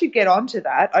thought I should get onto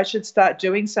that. I should start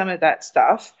doing some of that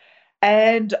stuff.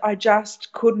 and I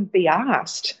just couldn't be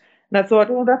asked. And I thought,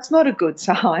 well, that's not a good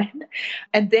sign.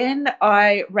 And then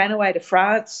I ran away to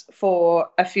France for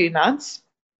a few months.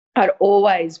 I'd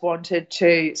always wanted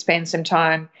to spend some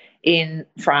time in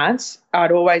France.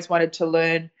 I'd always wanted to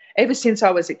learn. Ever since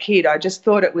I was a kid, I just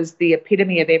thought it was the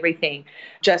epitome of everything.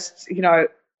 Just,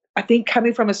 I think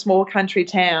coming from a small country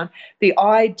town, the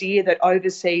idea that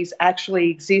overseas actually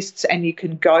exists and you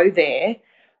can go there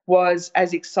was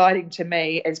as exciting to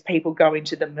me as people going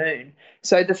to the moon.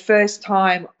 So the first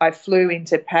time I flew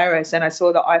into Paris and I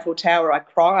saw the Eiffel Tower, I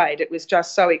cried. It was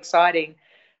just so exciting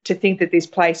to think that this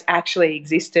place actually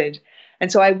existed.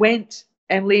 And so I went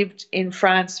and lived in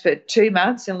France for 2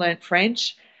 months and learnt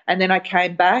French. And then I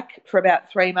came back for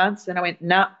about 3 months and I went,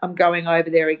 nah, I'm going over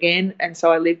there again. And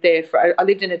so I lived there I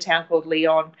lived in a town called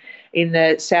Lyon in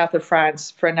the south of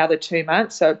France for another 2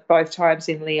 months. So both times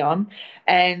in Lyon.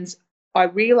 And I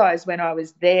realised when I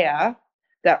was there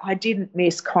that I didn't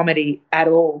miss comedy at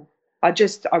all. I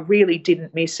really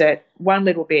didn't miss it one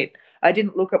little bit. I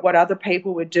didn't look at what other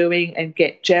people were doing and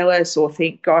get jealous or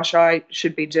think, gosh, I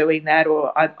should be doing that,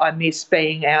 or I miss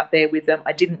being out there with them.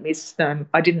 I didn't miss them.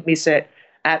 I didn't miss it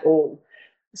at all.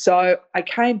 So I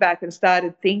came back and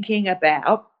started thinking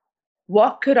about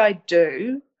what could I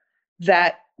do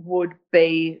that would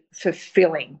be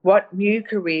fulfilling? What new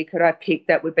career could I pick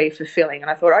that would be fulfilling? And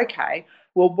I thought, okay,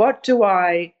 well, what do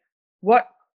I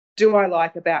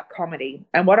like about comedy?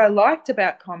 And what I liked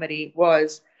about comedy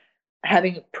was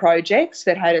having projects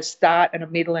that had a start and a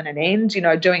middle and an end,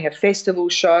 doing a festival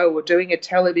show or doing a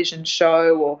television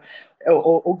show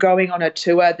or going on a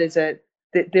tour. There's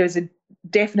a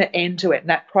definite end to it, and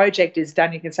that project is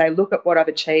done. You can say, look at what I've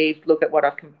achieved, look at what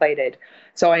I've completed.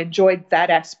 So I enjoyed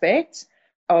that aspect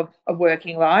of a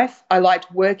working life. I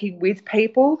liked working with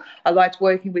people. I liked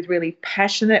working with really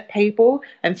passionate people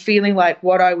and feeling like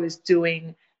what I was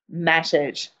doing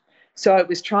mattered. So it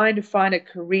was trying to find a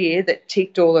career that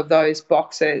ticked all of those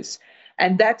boxes.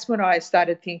 And that's when I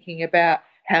started thinking about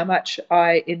how much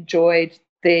I enjoyed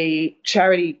the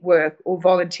charity work, or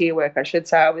volunteer work, I should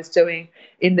say, I was doing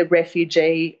in the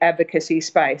refugee advocacy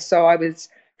space. So I was,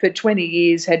 for 20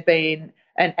 years, had been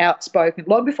an outspoken,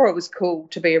 long before it was cool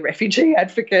to be a refugee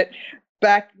advocate,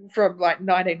 back from like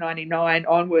 1999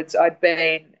 onwards, I'd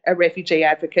been a refugee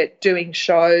advocate doing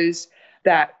shows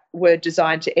that were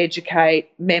designed to educate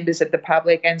members of the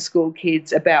public and school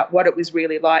kids about what it was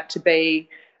really like to be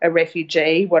a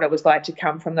refugee, what it was like to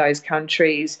come from those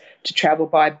countries, to travel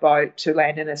by boat, to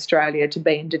land in Australia, to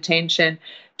be in detention,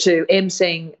 to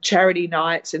emceeing charity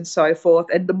nights and so forth.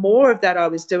 And the more of that I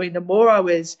was doing, the more I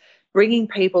was bringing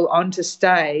people onto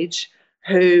stage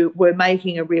who were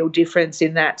making a real difference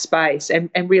in that space and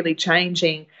really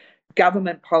changing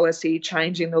government policy,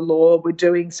 changing the law. We're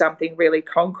doing something really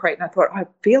concrete. And I thought, I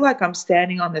feel like I'm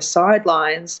standing on the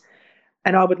sidelines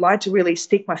and I would like to really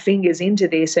stick my fingers into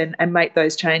this and make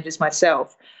those changes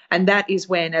myself. And that is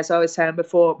when, as I was saying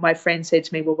before, my friend said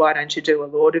to me, well, why don't you do a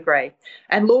law degree?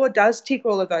 And law does tick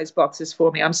all of those boxes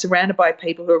for me. I'm surrounded by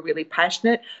people who are really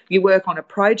passionate. You work on a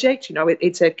project,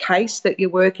 it's a case that you're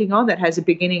working on that has a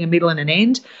beginning, a middle and an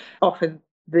end. Often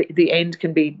the end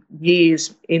can be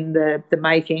years in the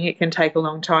making. It can take a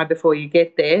long time before you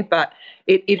get there, but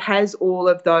it has all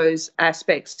of those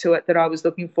aspects to it that I was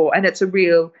looking for. And it's a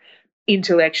real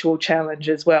intellectual challenge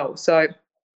as well. So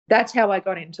that's how I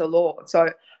got into law. So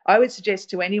I would suggest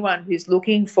to anyone who's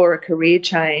looking for a career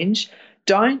change,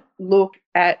 don't look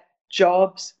at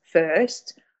jobs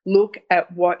first. Look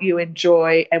at what you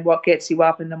enjoy and what gets you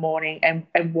up in the morning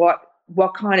and what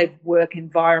kind of work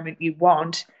environment you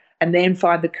want, and then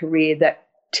find the career that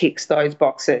ticks those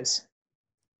boxes.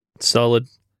 Solid.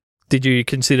 Did you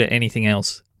consider anything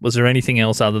else? Was there anything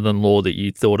else other than law that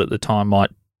you thought at the time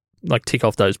might tick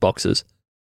off those boxes?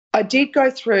 I did go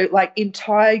through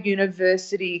entire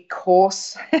university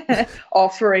course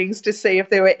offerings to see if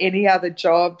there were any other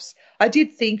jobs. I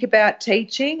did think about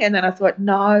teaching, and then I thought,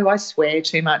 no, I swear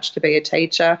too much to be a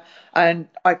teacher, and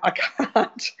I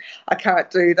can't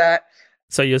do that.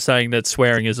 So you're saying that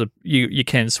swearing is you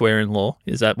can swear in law?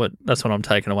 That's what I'm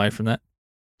taking away from that?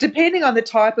 Depending on the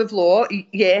type of law,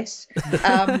 yes,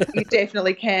 you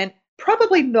definitely can.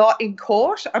 Probably not in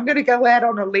court. I'm going to go out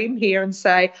on a limb here and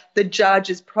say the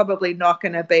judge is probably not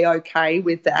going to be okay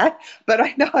with that. But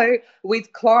I know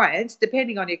with clients,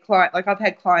 depending on your client, I've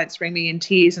had clients ring me in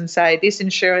tears and say, this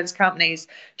insurance company's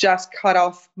just cut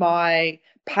off my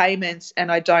payments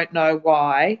and I don't know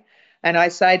why. And I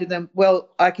say to them, well,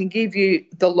 I can give you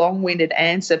the long-winded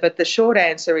answer, but the short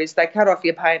answer is they cut off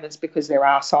your payments because they're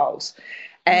arseholes.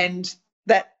 And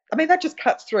that I mean, that just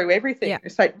cuts through everything. Yeah.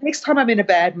 It's like next time I'm in a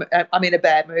bad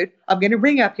mood, I'm going to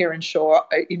ring up your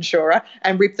insurer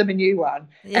and rip them a new one.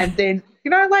 Yeah. And then,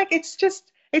 like it's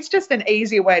just an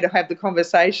easier way to have the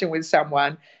conversation with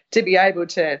someone to be able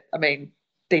to, I mean,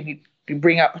 then you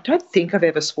bring up, I don't think I've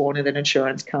ever sworn at an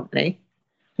insurance company.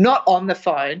 Not on the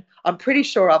phone. I'm pretty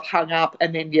sure I've hung up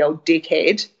and then yelled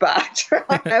dickhead, but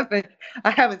I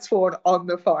haven't sworn on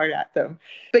the phone at them.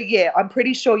 But yeah, I'm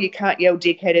pretty sure you can't yell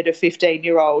dickhead at a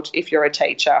 15-year-old if you're a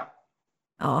teacher.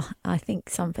 Oh, I think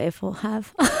some people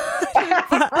have.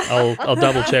 I'll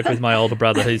double check with my older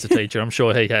brother. He's a teacher. I'm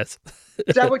sure he has.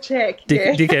 Double check.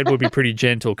 Yeah. Dickhead would be pretty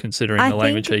gentle considering the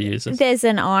language he uses. There's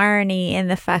an irony in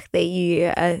the fact that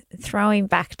you are throwing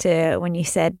back to when you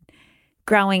said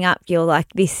growing up, you're like,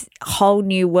 this whole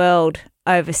new world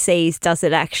overseas, does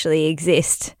it actually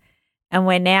exist? And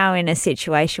we're now in a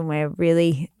situation where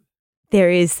really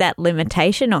there is that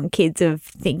limitation on kids of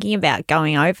thinking about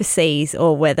going overseas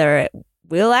or whether it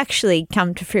will actually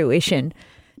come to fruition.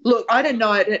 Look, I don't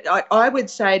know. I would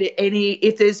say to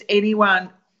if there's anyone,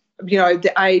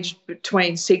 the age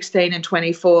between 16 and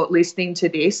 24 listening to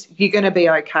this, you're going to be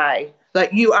okay.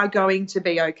 Like, you are going to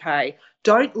be okay.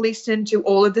 Don't listen to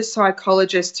all of the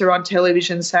psychologists who are on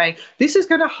television saying, this is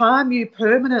going to harm you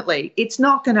permanently. It's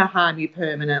not going to harm you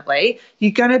permanently.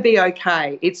 You're going to be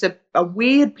okay. It's a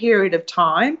weird period of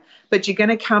time, but you're going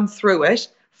to come through it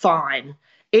fine.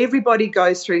 Everybody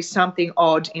goes through something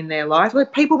odd in their life.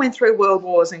 Like, people went through world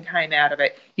wars and came out of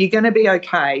it. You're going to be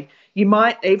okay.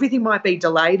 Everything might be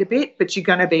delayed a bit, but you're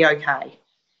going to be okay.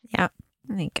 Yeah,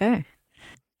 there you go.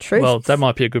 Truth. Well, that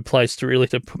might be a good place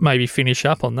to maybe finish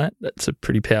up on that. That's a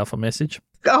pretty powerful message.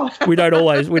 Oh. We don't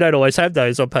always have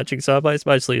those on Punching Sideways.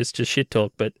 Mostly it's just shit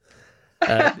talk. But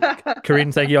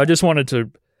Corinne, thank you. I just wanted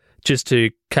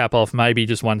to cap off maybe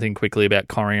just one thing quickly about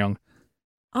Corryong.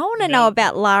 I want to know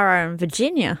about Lara and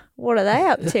Virginia. What are they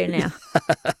up to now?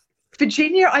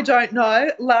 Virginia, I don't know.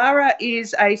 Lara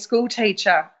is a school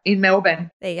teacher in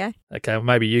Melbourne. There you go. Okay, well,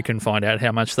 maybe you can find out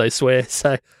how much they swear.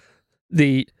 So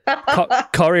the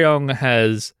Corryong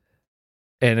has,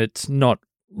 and it's not,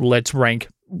 let's rank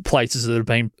places that have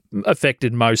been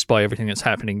affected most by everything that's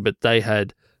happening, but they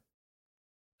had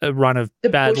a run of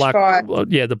bad luck. Well,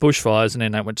 yeah, the bushfires, and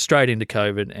then they went straight into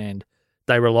COVID, and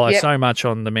they rely so much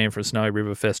on the Man for Snow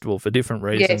River Festival for different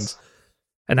reasons. Yes.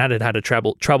 And that had a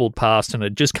troubled past and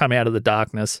had just come out of the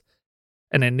darkness,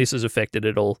 and then this has affected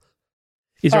it all.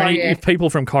 Is there if people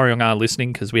from Corryong are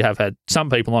listening, because we have had some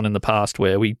people on in the past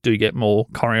where we do get more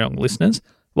Corryong listeners,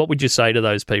 what would you say to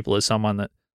those people as someone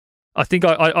that I think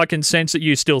I can sense that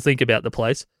you still think about the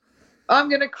place? I'm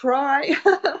going to cry.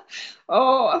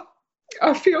 Oh,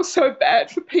 I feel so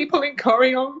bad for people in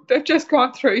Corryong. They've just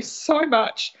gone through so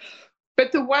much.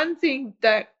 But the one thing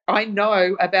that I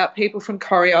know about people from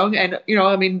Corryong, and,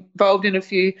 I'm involved in a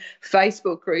few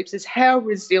Facebook groups, is how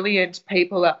resilient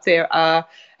people up there are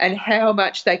and how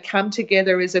much they come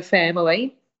together as a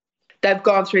family. They've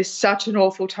gone through such an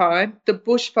awful time. The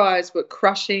bushfires were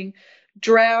crushing.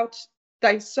 Drought,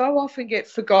 they so often get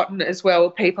forgotten as well.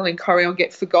 People in Corryong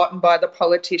get forgotten by the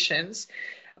politicians.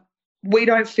 We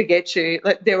don't forget you.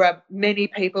 There are many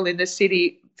people in the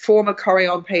city, former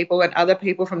Corryong people and other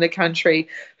people from the country,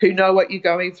 who know what you're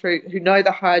going through, who know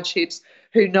the hardships,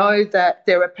 who know that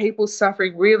there are people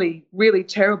suffering really, really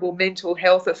terrible mental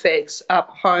health effects up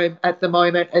home at the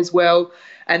moment as well.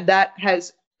 And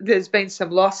there's been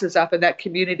some losses up in that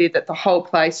community that the whole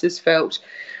place has felt.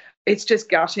 It's just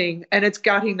gutting, and it's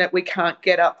gutting that we can't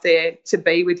get up there to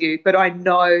be with you. But I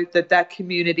know that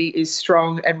community is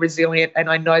strong and resilient, and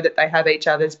I know that they have each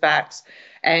other's backs.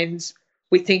 And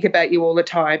we think about you all the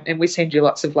time, and we send you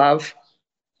lots of love.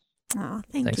 Oh,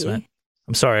 Thanks, you. man.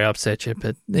 I'm sorry I upset you,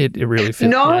 but it really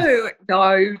feels...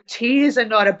 No, tears are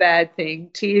not a bad thing.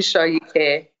 Tears show you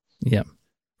care. Yeah.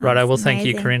 Righto, well, thank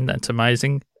you, amazing. Corinne. That's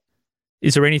amazing.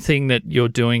 Is there anything that you're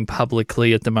doing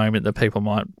publicly at the moment that people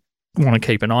might want to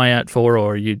keep an eye out for,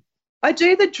 or are you... I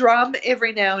do the drum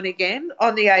every now and again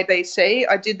on the ABC.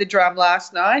 I did the drum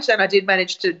last night, and I did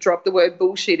manage to drop the word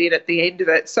bullshit in at the end of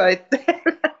it. So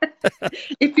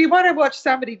if you want to watch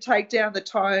somebody take down the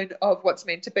tone of what's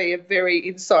meant to be a very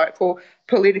insightful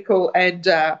political and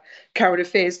current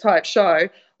affairs type show,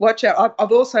 watch out.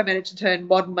 I've also managed to turn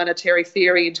modern monetary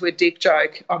theory into a dick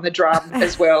joke on the drum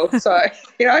as well. So,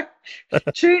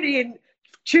 tune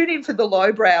in for the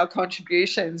lowbrow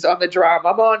contributions on the drum.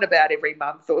 I'm on about every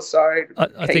month or so.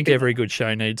 I think every good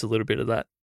show needs a little bit of that.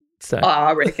 So.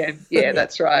 I reckon. Yeah,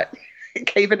 that's right.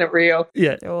 Keeping it real.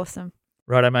 Yeah. Awesome.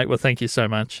 Righto, mate. Well, thank you so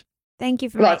much. Thank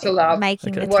you for Lots of love.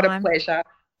 making the What time. a pleasure.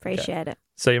 Appreciate it.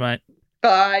 See you, mate.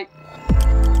 Bye.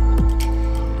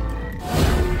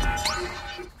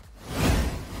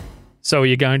 So are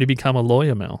you going to become a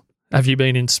lawyer, Mel? Have you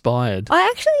been inspired? I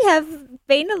actually have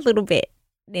been a little bit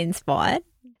inspired.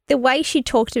 The way she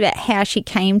talked about how she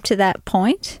came to that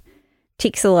point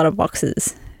ticks a lot of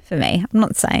boxes for me. I'm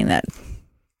not saying that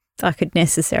I could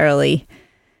necessarily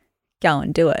go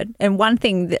and do it. And one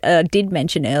thing that I did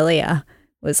mention earlier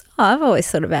was, I've always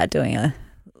thought about doing a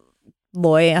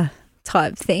lawyer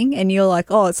type thing. And you're like,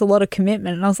 oh, it's a lot of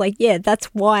commitment. And I was like, yeah, that's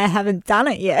why I haven't done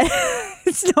it yet.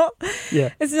 It's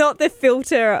not the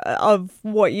filter of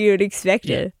what you'd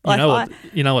expected. Yeah.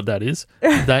 You know what that is?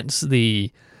 That's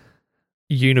the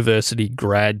university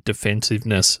grad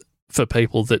defensiveness for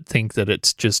people that think that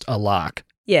it's just a lark.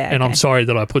 Yeah. And I'm sorry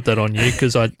that I put that on you,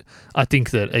 because I think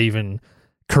that even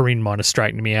Corinne might have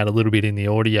straightened me out a little bit in the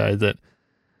audio, that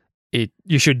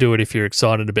you should do it if you're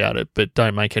excited about it, but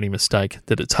don't make any mistake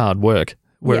that it's hard work.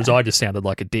 Whereas I just sounded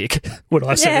like a dick when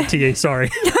I said it to you. Sorry.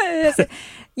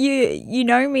 You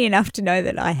know me enough to know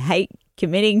that I hate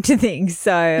committing to things.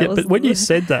 So but when you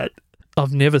said that,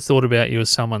 I've never thought about you as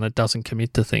someone that doesn't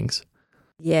commit to things.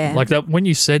 Yeah. Like that, when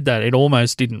you said that, it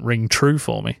almost didn't ring true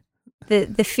for me.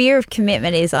 The fear of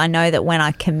commitment is, I know that when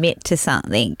I commit to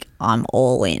something, I'm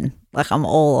all in. Like, I'm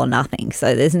all or nothing.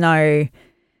 So there's no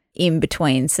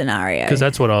in-between scenario. Because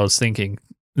that's what I was thinking.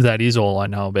 That is all I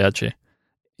know about you.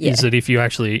 Yeah. Is that if you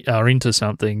actually are into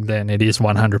something, then it is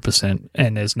 100%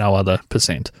 and there's no other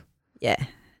percent. Yeah.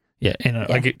 Yeah, and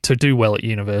I get to do well at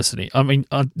university. I mean,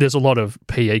 there's a lot of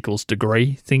P equals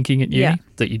degree thinking at uni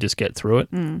that you just get through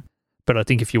it. Mm. But I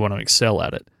think if you want to excel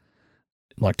at it,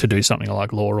 like to do something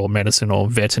like law or medicine or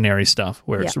veterinary stuff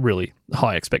where it's really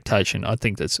high expectation, I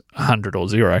think that's 100 or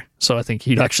 0. So I think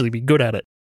you'd actually be good at it.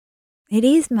 It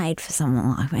is made for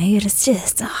someone like me, but it's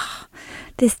just,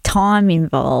 there's time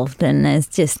involved and there's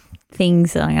just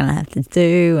things that I'm going to have to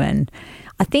do. And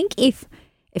I think if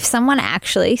someone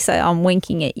actually, so I'm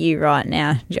winking at you right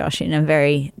now, Josh, in a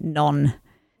very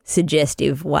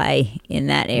non-suggestive way in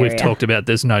that area. We've talked about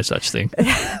there's no such thing.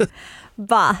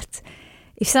 But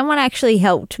if someone actually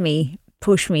helped me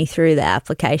push me through the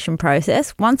application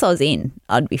process, once I was in,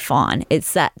 I'd be fine.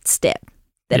 It's that step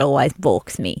that always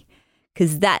balks me,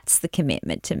 because that's the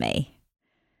commitment to me.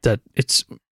 That it's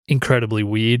incredibly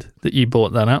weird that you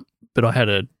brought that up, but I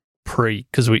had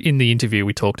because in the interview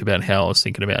we talked about how I was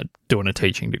thinking about doing a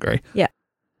teaching degree. Yeah.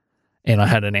 And I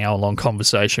had an hour-long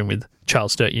conversation with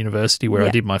Charles Sturt University where I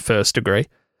did my first degree,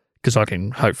 because I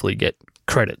can hopefully get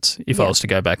credits if I was to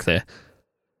go back there.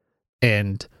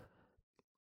 And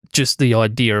just the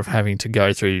idea of having to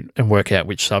go through and work out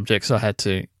which subjects I had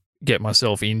to get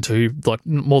myself into, like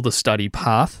more the study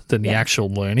path than the actual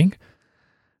learning.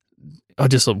 I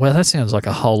just thought, well, that sounds like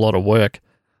a whole lot of work.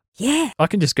 Yeah. I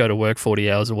can just go to work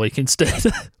 40 hours a week instead,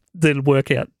 then work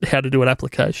out how to do an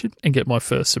application and get my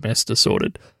first semester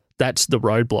sorted. That's the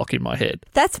roadblock in my head.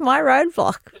 That's my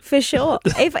roadblock for sure.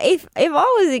 if I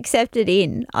was accepted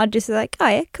in, I'd just be like, oh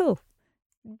yeah, cool.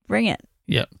 Bring it.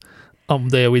 Yeah. I'm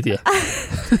there with you.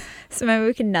 So maybe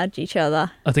we can nudge each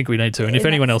other. I think we need to. And if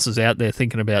anyone else is out there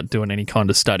thinking about doing any kind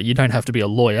of study, you don't have to be a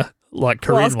lawyer like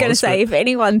Corinne was. I was going to say, if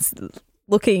anyone's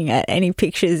looking at any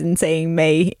pictures and seeing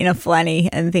me in a flanny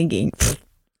and thinking,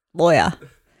 lawyer,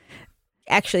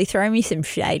 actually throw me some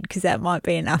shade, because that might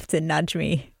be enough to nudge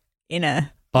me in how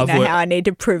I need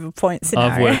to prove a point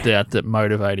scenario. I've worked out that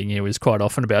motivating you is quite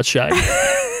often about shade.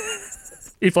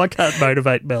 If I can't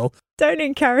motivate Mel. Don't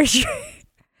encourage you.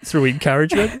 Through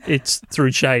encouragement, it's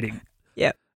through shading.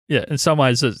 Yep. Yeah, in some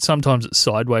ways, sometimes it's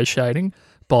sideways shading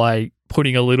by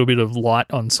putting a little bit of light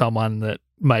on someone that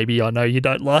maybe I know you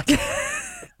don't like.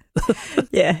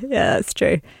 Yeah, that's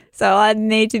true. So I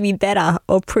need to be better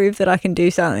or prove that I can do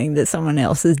something that someone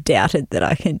else has doubted that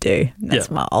I can do.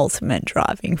 That's my ultimate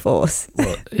driving force.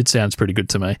 Well, it sounds pretty good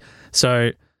to me.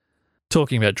 So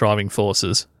talking about driving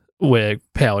forces, we're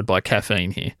powered by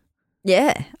caffeine here.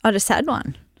 Yeah, I just had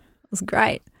one. It was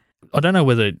great. I don't know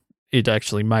whether it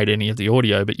actually made any of the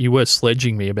audio, but you were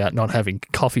sledging me about not having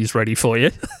coffees ready for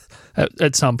you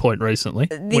at some point recently.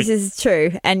 This is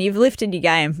true, and you've lifted your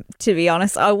game, to be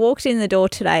honest. I walked in the door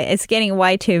today. It's getting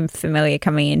way too familiar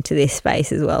coming into this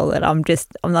space as well that I'm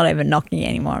not even knocking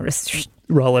anymore. I'm just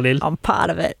rolling in. I'm part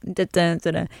of it.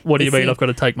 What do you mean I've got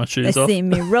to take my shoes off? They see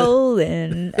me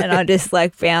rolling, and I just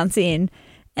bounce in.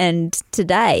 And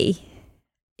today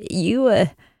you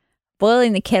were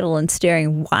boiling the kettle and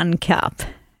stirring one cup,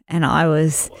 and I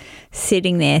was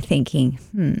sitting there thinking,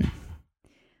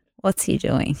 what's he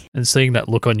doing? And seeing that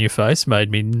look on your face made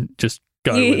me just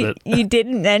go with it. You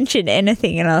didn't mention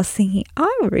anything, and I was thinking,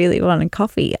 I really want a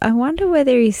coffee. I wonder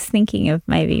whether he's thinking of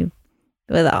maybe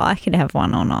whether I could have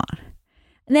one or not.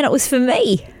 And then it was for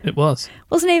me. It was.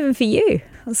 It wasn't even for you.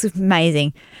 It was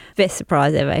amazing. Best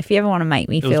surprise ever. If you ever want to make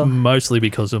me It feel... was mostly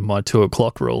because of my 2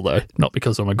 o'clock rule, though, not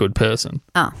because I'm a good person.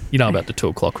 Oh. You know about the 2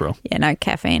 o'clock rule. Yeah, no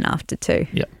caffeine after 2.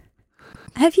 Yeah.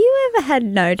 Have you ever had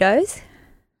no-dose?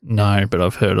 No, but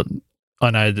I've heard it. I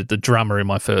know that the drummer in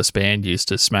my first band used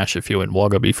to smash a few in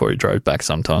Wagga before he drove back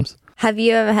sometimes. Have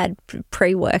you ever had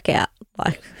pre-workout?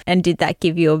 And did that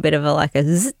give you a bit of a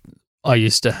zzz? I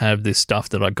used to have this stuff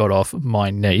that I got off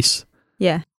my niece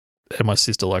Yeah. and my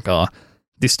sister,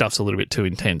 this stuff's a little bit too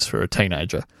intense for a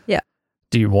teenager. Yeah.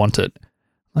 Do you want it?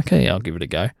 Okay, I'll give it a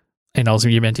go. And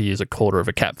you're meant to use a quarter of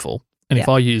a capful. And if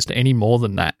Yeah. I used any more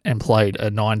than that and played a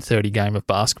 9:30 game of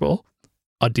basketball,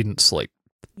 I didn't sleep.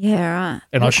 Yeah, right.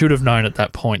 And I should have known at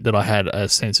that point that I had a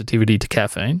sensitivity to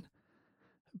caffeine.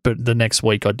 But the next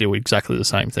week I'd do exactly the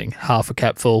same thing. Half a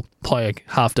capful, play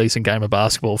a half-decent game of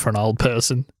basketball for an old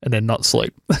person, and then not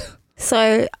sleep.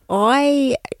 So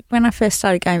when I first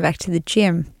started going back to the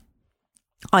gym,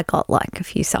 I got a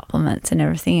few supplements and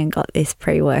everything and got this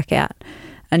pre-workout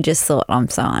and just thought, I'm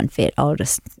so unfit, I'll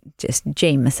just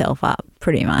G myself up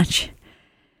pretty much.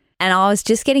 And I was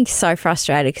just getting so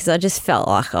frustrated because I just felt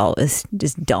like I was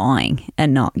just dying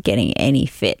and not getting any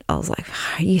fit. I was like,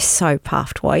 are you so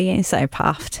puffed? Why are you getting so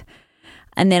puffed?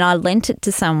 And then I lent it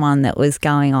to someone that was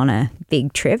going on a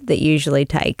big trip that usually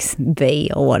takes V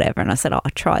or whatever. And I said,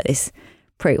 try this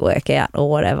pre-workout or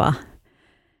whatever.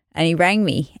 And he rang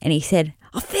me and he said,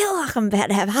 I feel like I'm about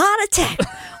to have a heart attack.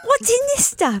 What's in this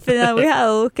stuff? And we had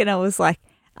a look and it was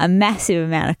a massive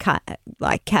amount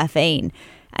of caffeine.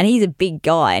 And he's a big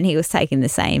guy and he was taking the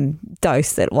same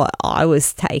dose that what I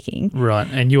was taking. Right.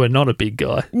 And you are not a big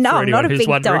guy. No, I'm not a big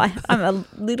wondering. guy. I'm a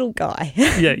little guy.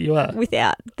 Yeah, you are.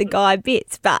 Without the guy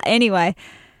bits. But anyway,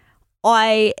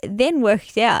 I then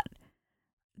worked out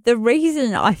the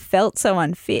reason I felt so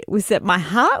unfit was that my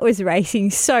heart was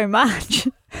racing so much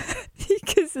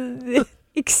because of the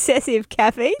excessive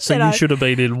caffeine. So you should have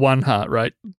been in one heart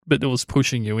rate, but it was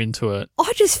pushing you into it.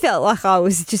 I just felt like I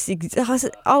was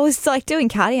I was doing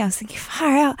cardio. I was thinking,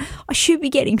 far out, I should be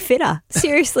getting fitter.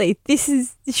 Seriously,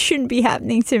 this shouldn't be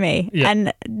happening to me. Yeah.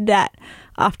 And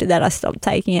after that, I stopped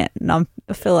taking it, and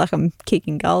I feel like I'm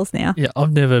kicking goals now. Yeah,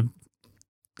 I've never,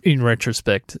 in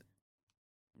retrospect,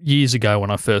 years ago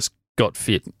when I first got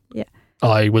fit, yeah,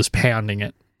 I was pounding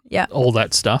it. Yeah, all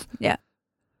that stuff. Yeah.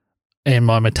 And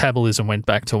my metabolism went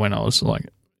back to when I was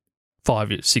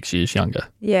 6 years younger.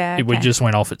 Yeah. Okay. It just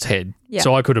went off its head. Yeah.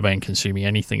 So I could have been consuming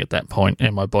anything at that point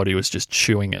and my body was just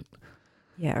chewing it.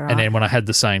 Yeah, right. And then when I had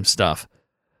the same stuff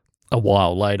a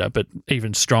while later, but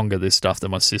even stronger, this stuff that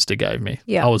my sister gave me,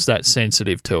 yeah. I was that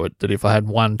sensitive to it that if I had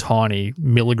one tiny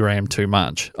milligram too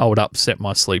much, I would upset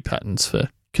my sleep patterns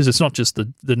because it's not just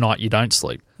the night you don't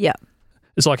sleep. Yeah.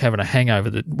 It's like having a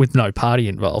hangover with no party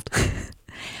involved.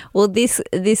 Well, this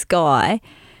guy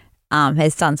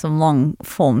has done some long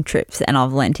form trips and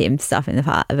I've lent him stuff in the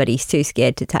past, but he's too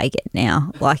scared to take it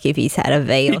now. Like if he's had a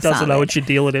V or something. He doesn't know what you're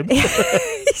dealing him. He's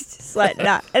just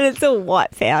no. And it's all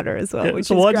white powder as well, which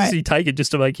so is why great. does he take it just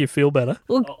to make you feel better?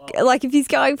 Well, if he's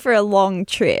going for a long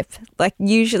trip,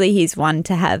 usually he's one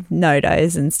to have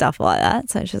no-dose and stuff like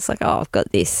that. So it's just I've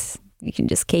got this. You can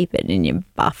just keep it in your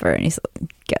buffer. And he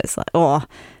goes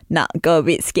got a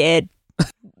bit scared.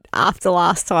 After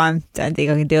last time, don't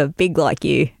think I can do it big like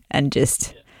you, and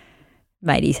just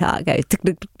made his heart go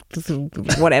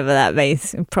whatever that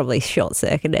means, probably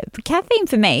short-circuited it. But caffeine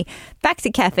for me, back to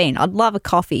caffeine, I'd love a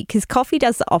coffee because coffee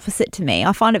does the opposite to me.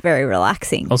 I find it very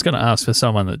relaxing. I was going to ask for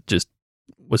someone that just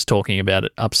was talking about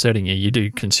it upsetting you. You do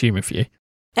consume a few.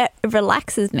 It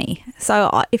relaxes me.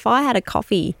 So if I had a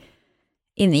coffee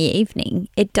in the evening,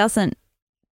 it doesn't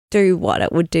do what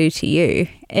it would do to you.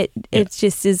 It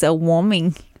just is a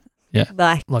warming. Yeah.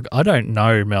 I don't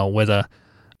know, Mel, whether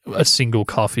a single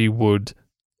coffee would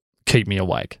keep me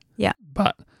awake. Yeah.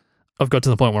 But I've got to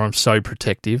the point where I'm so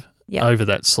protective over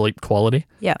that sleep quality.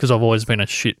 Yeah. Because I've always been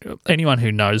anyone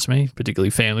who knows me,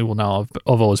 particularly family, will know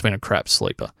I've always been a crap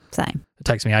sleeper. Same. It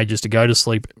takes me ages to go to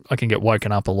sleep. I can get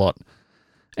woken up a lot.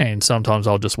 And sometimes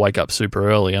I'll just wake up super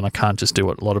early and I can't just do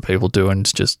what a lot of people do and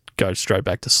just go straight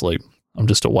back to sleep. I'm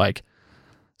just awake.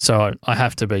 So I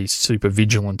have to be super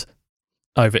vigilant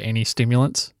over any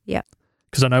stimulants. Yeah.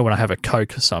 Because I know when I have a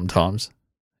Coke sometimes,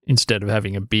 instead of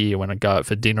having a beer when I go out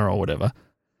for dinner or whatever,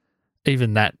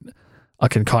 even that I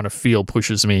can kind of feel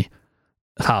pushes me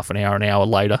half an hour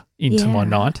later into my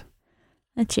night.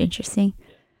 That's interesting.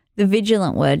 The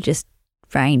vigilant word just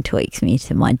brain tweaks me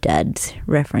to my dad's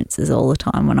references all the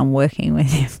time when I'm working with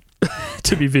him.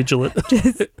 To be vigilant.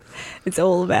 It's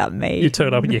all about me. You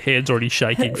turn up and your hand's already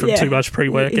shaking from too much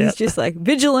pre-workout. He's just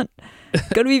vigilant.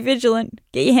 Got to be vigilant.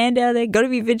 Get your hand out there. Got to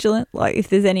be vigilant. Like if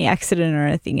there's any accident or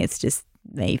anything, it's just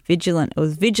me. Vigilant. I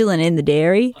was vigilant in the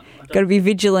dairy. Got to be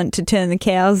vigilant to turn the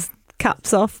cows'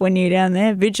 cups off when you're down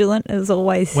there. Vigilant as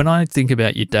always. When I think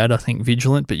about your dad, I think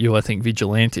vigilant, but you, I think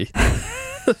vigilante.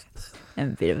 I'm a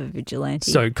bit of a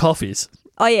vigilante. So coffees.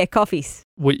 Oh, yeah, coffees.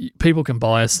 People can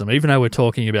bias them, even though we're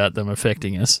talking about them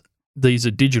affecting us. These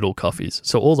are digital coffees.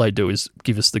 So all they do is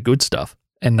give us the good stuff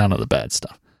and none of the bad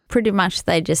stuff. Pretty much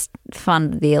they just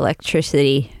fund the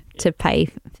electricity to pay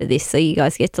for this so you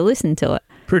guys get to listen to it.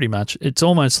 Pretty much. It's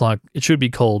almost like it should be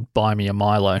called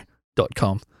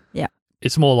buymeamilo.com. Yeah.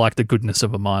 It's more like the goodness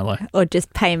of a Milo. Or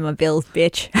just pay my bills,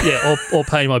 bitch. Yeah, or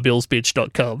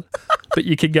paymybillsbitch.com. But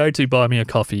you can go to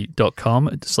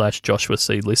buymeacoffee.com/Joshua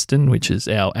C. Liston, which is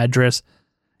our address.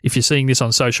 If you're seeing this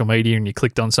on social media and you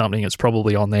clicked on something, it's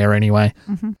probably on there anyway.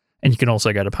 Mm-hmm. And you can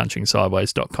also go to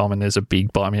punchingsideways.com and there's a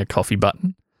big Buy Me a Coffee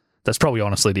button. That's probably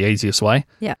honestly the easiest way.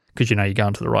 Yeah. Because you're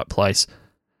going to the right place.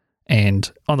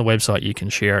 And on the website, you can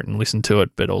share it and listen to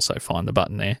it, but also find the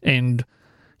button there. And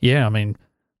yeah, I mean,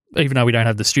 even though we don't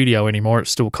have the studio anymore, it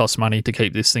still costs money to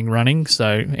keep this thing running.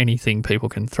 So anything people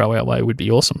can throw our way would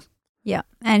be awesome. Yeah.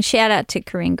 And shout out to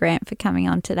Corinne Grant for coming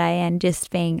on today and just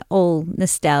being all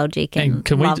nostalgic and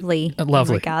lovely.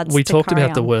 Lovely. We talked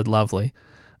about the word lovely.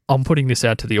 I'm putting this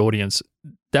out to the audience.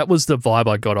 That was the vibe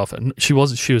I got off it. And she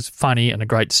was funny and a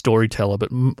great storyteller,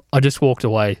 but I just walked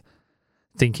away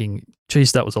thinking,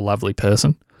 geez, that was a lovely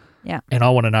person. Yeah. And I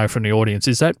want to know from the audience,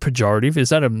 is that pejorative? Is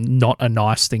that not a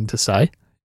nice thing to say?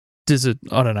 Does it,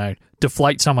 I don't know,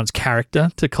 deflate someone's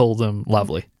character to call them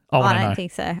lovely? I don't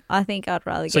think so. I think I'd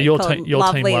rather get your called your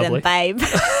lovely team than babe.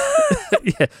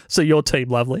 Yeah, so you're team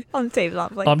lovely. I'm team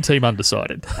lovely. I'm team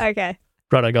undecided. Okay.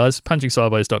 Righto, guys.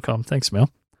 Punchingsideways.com. Thanks, Mel.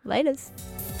 Laters.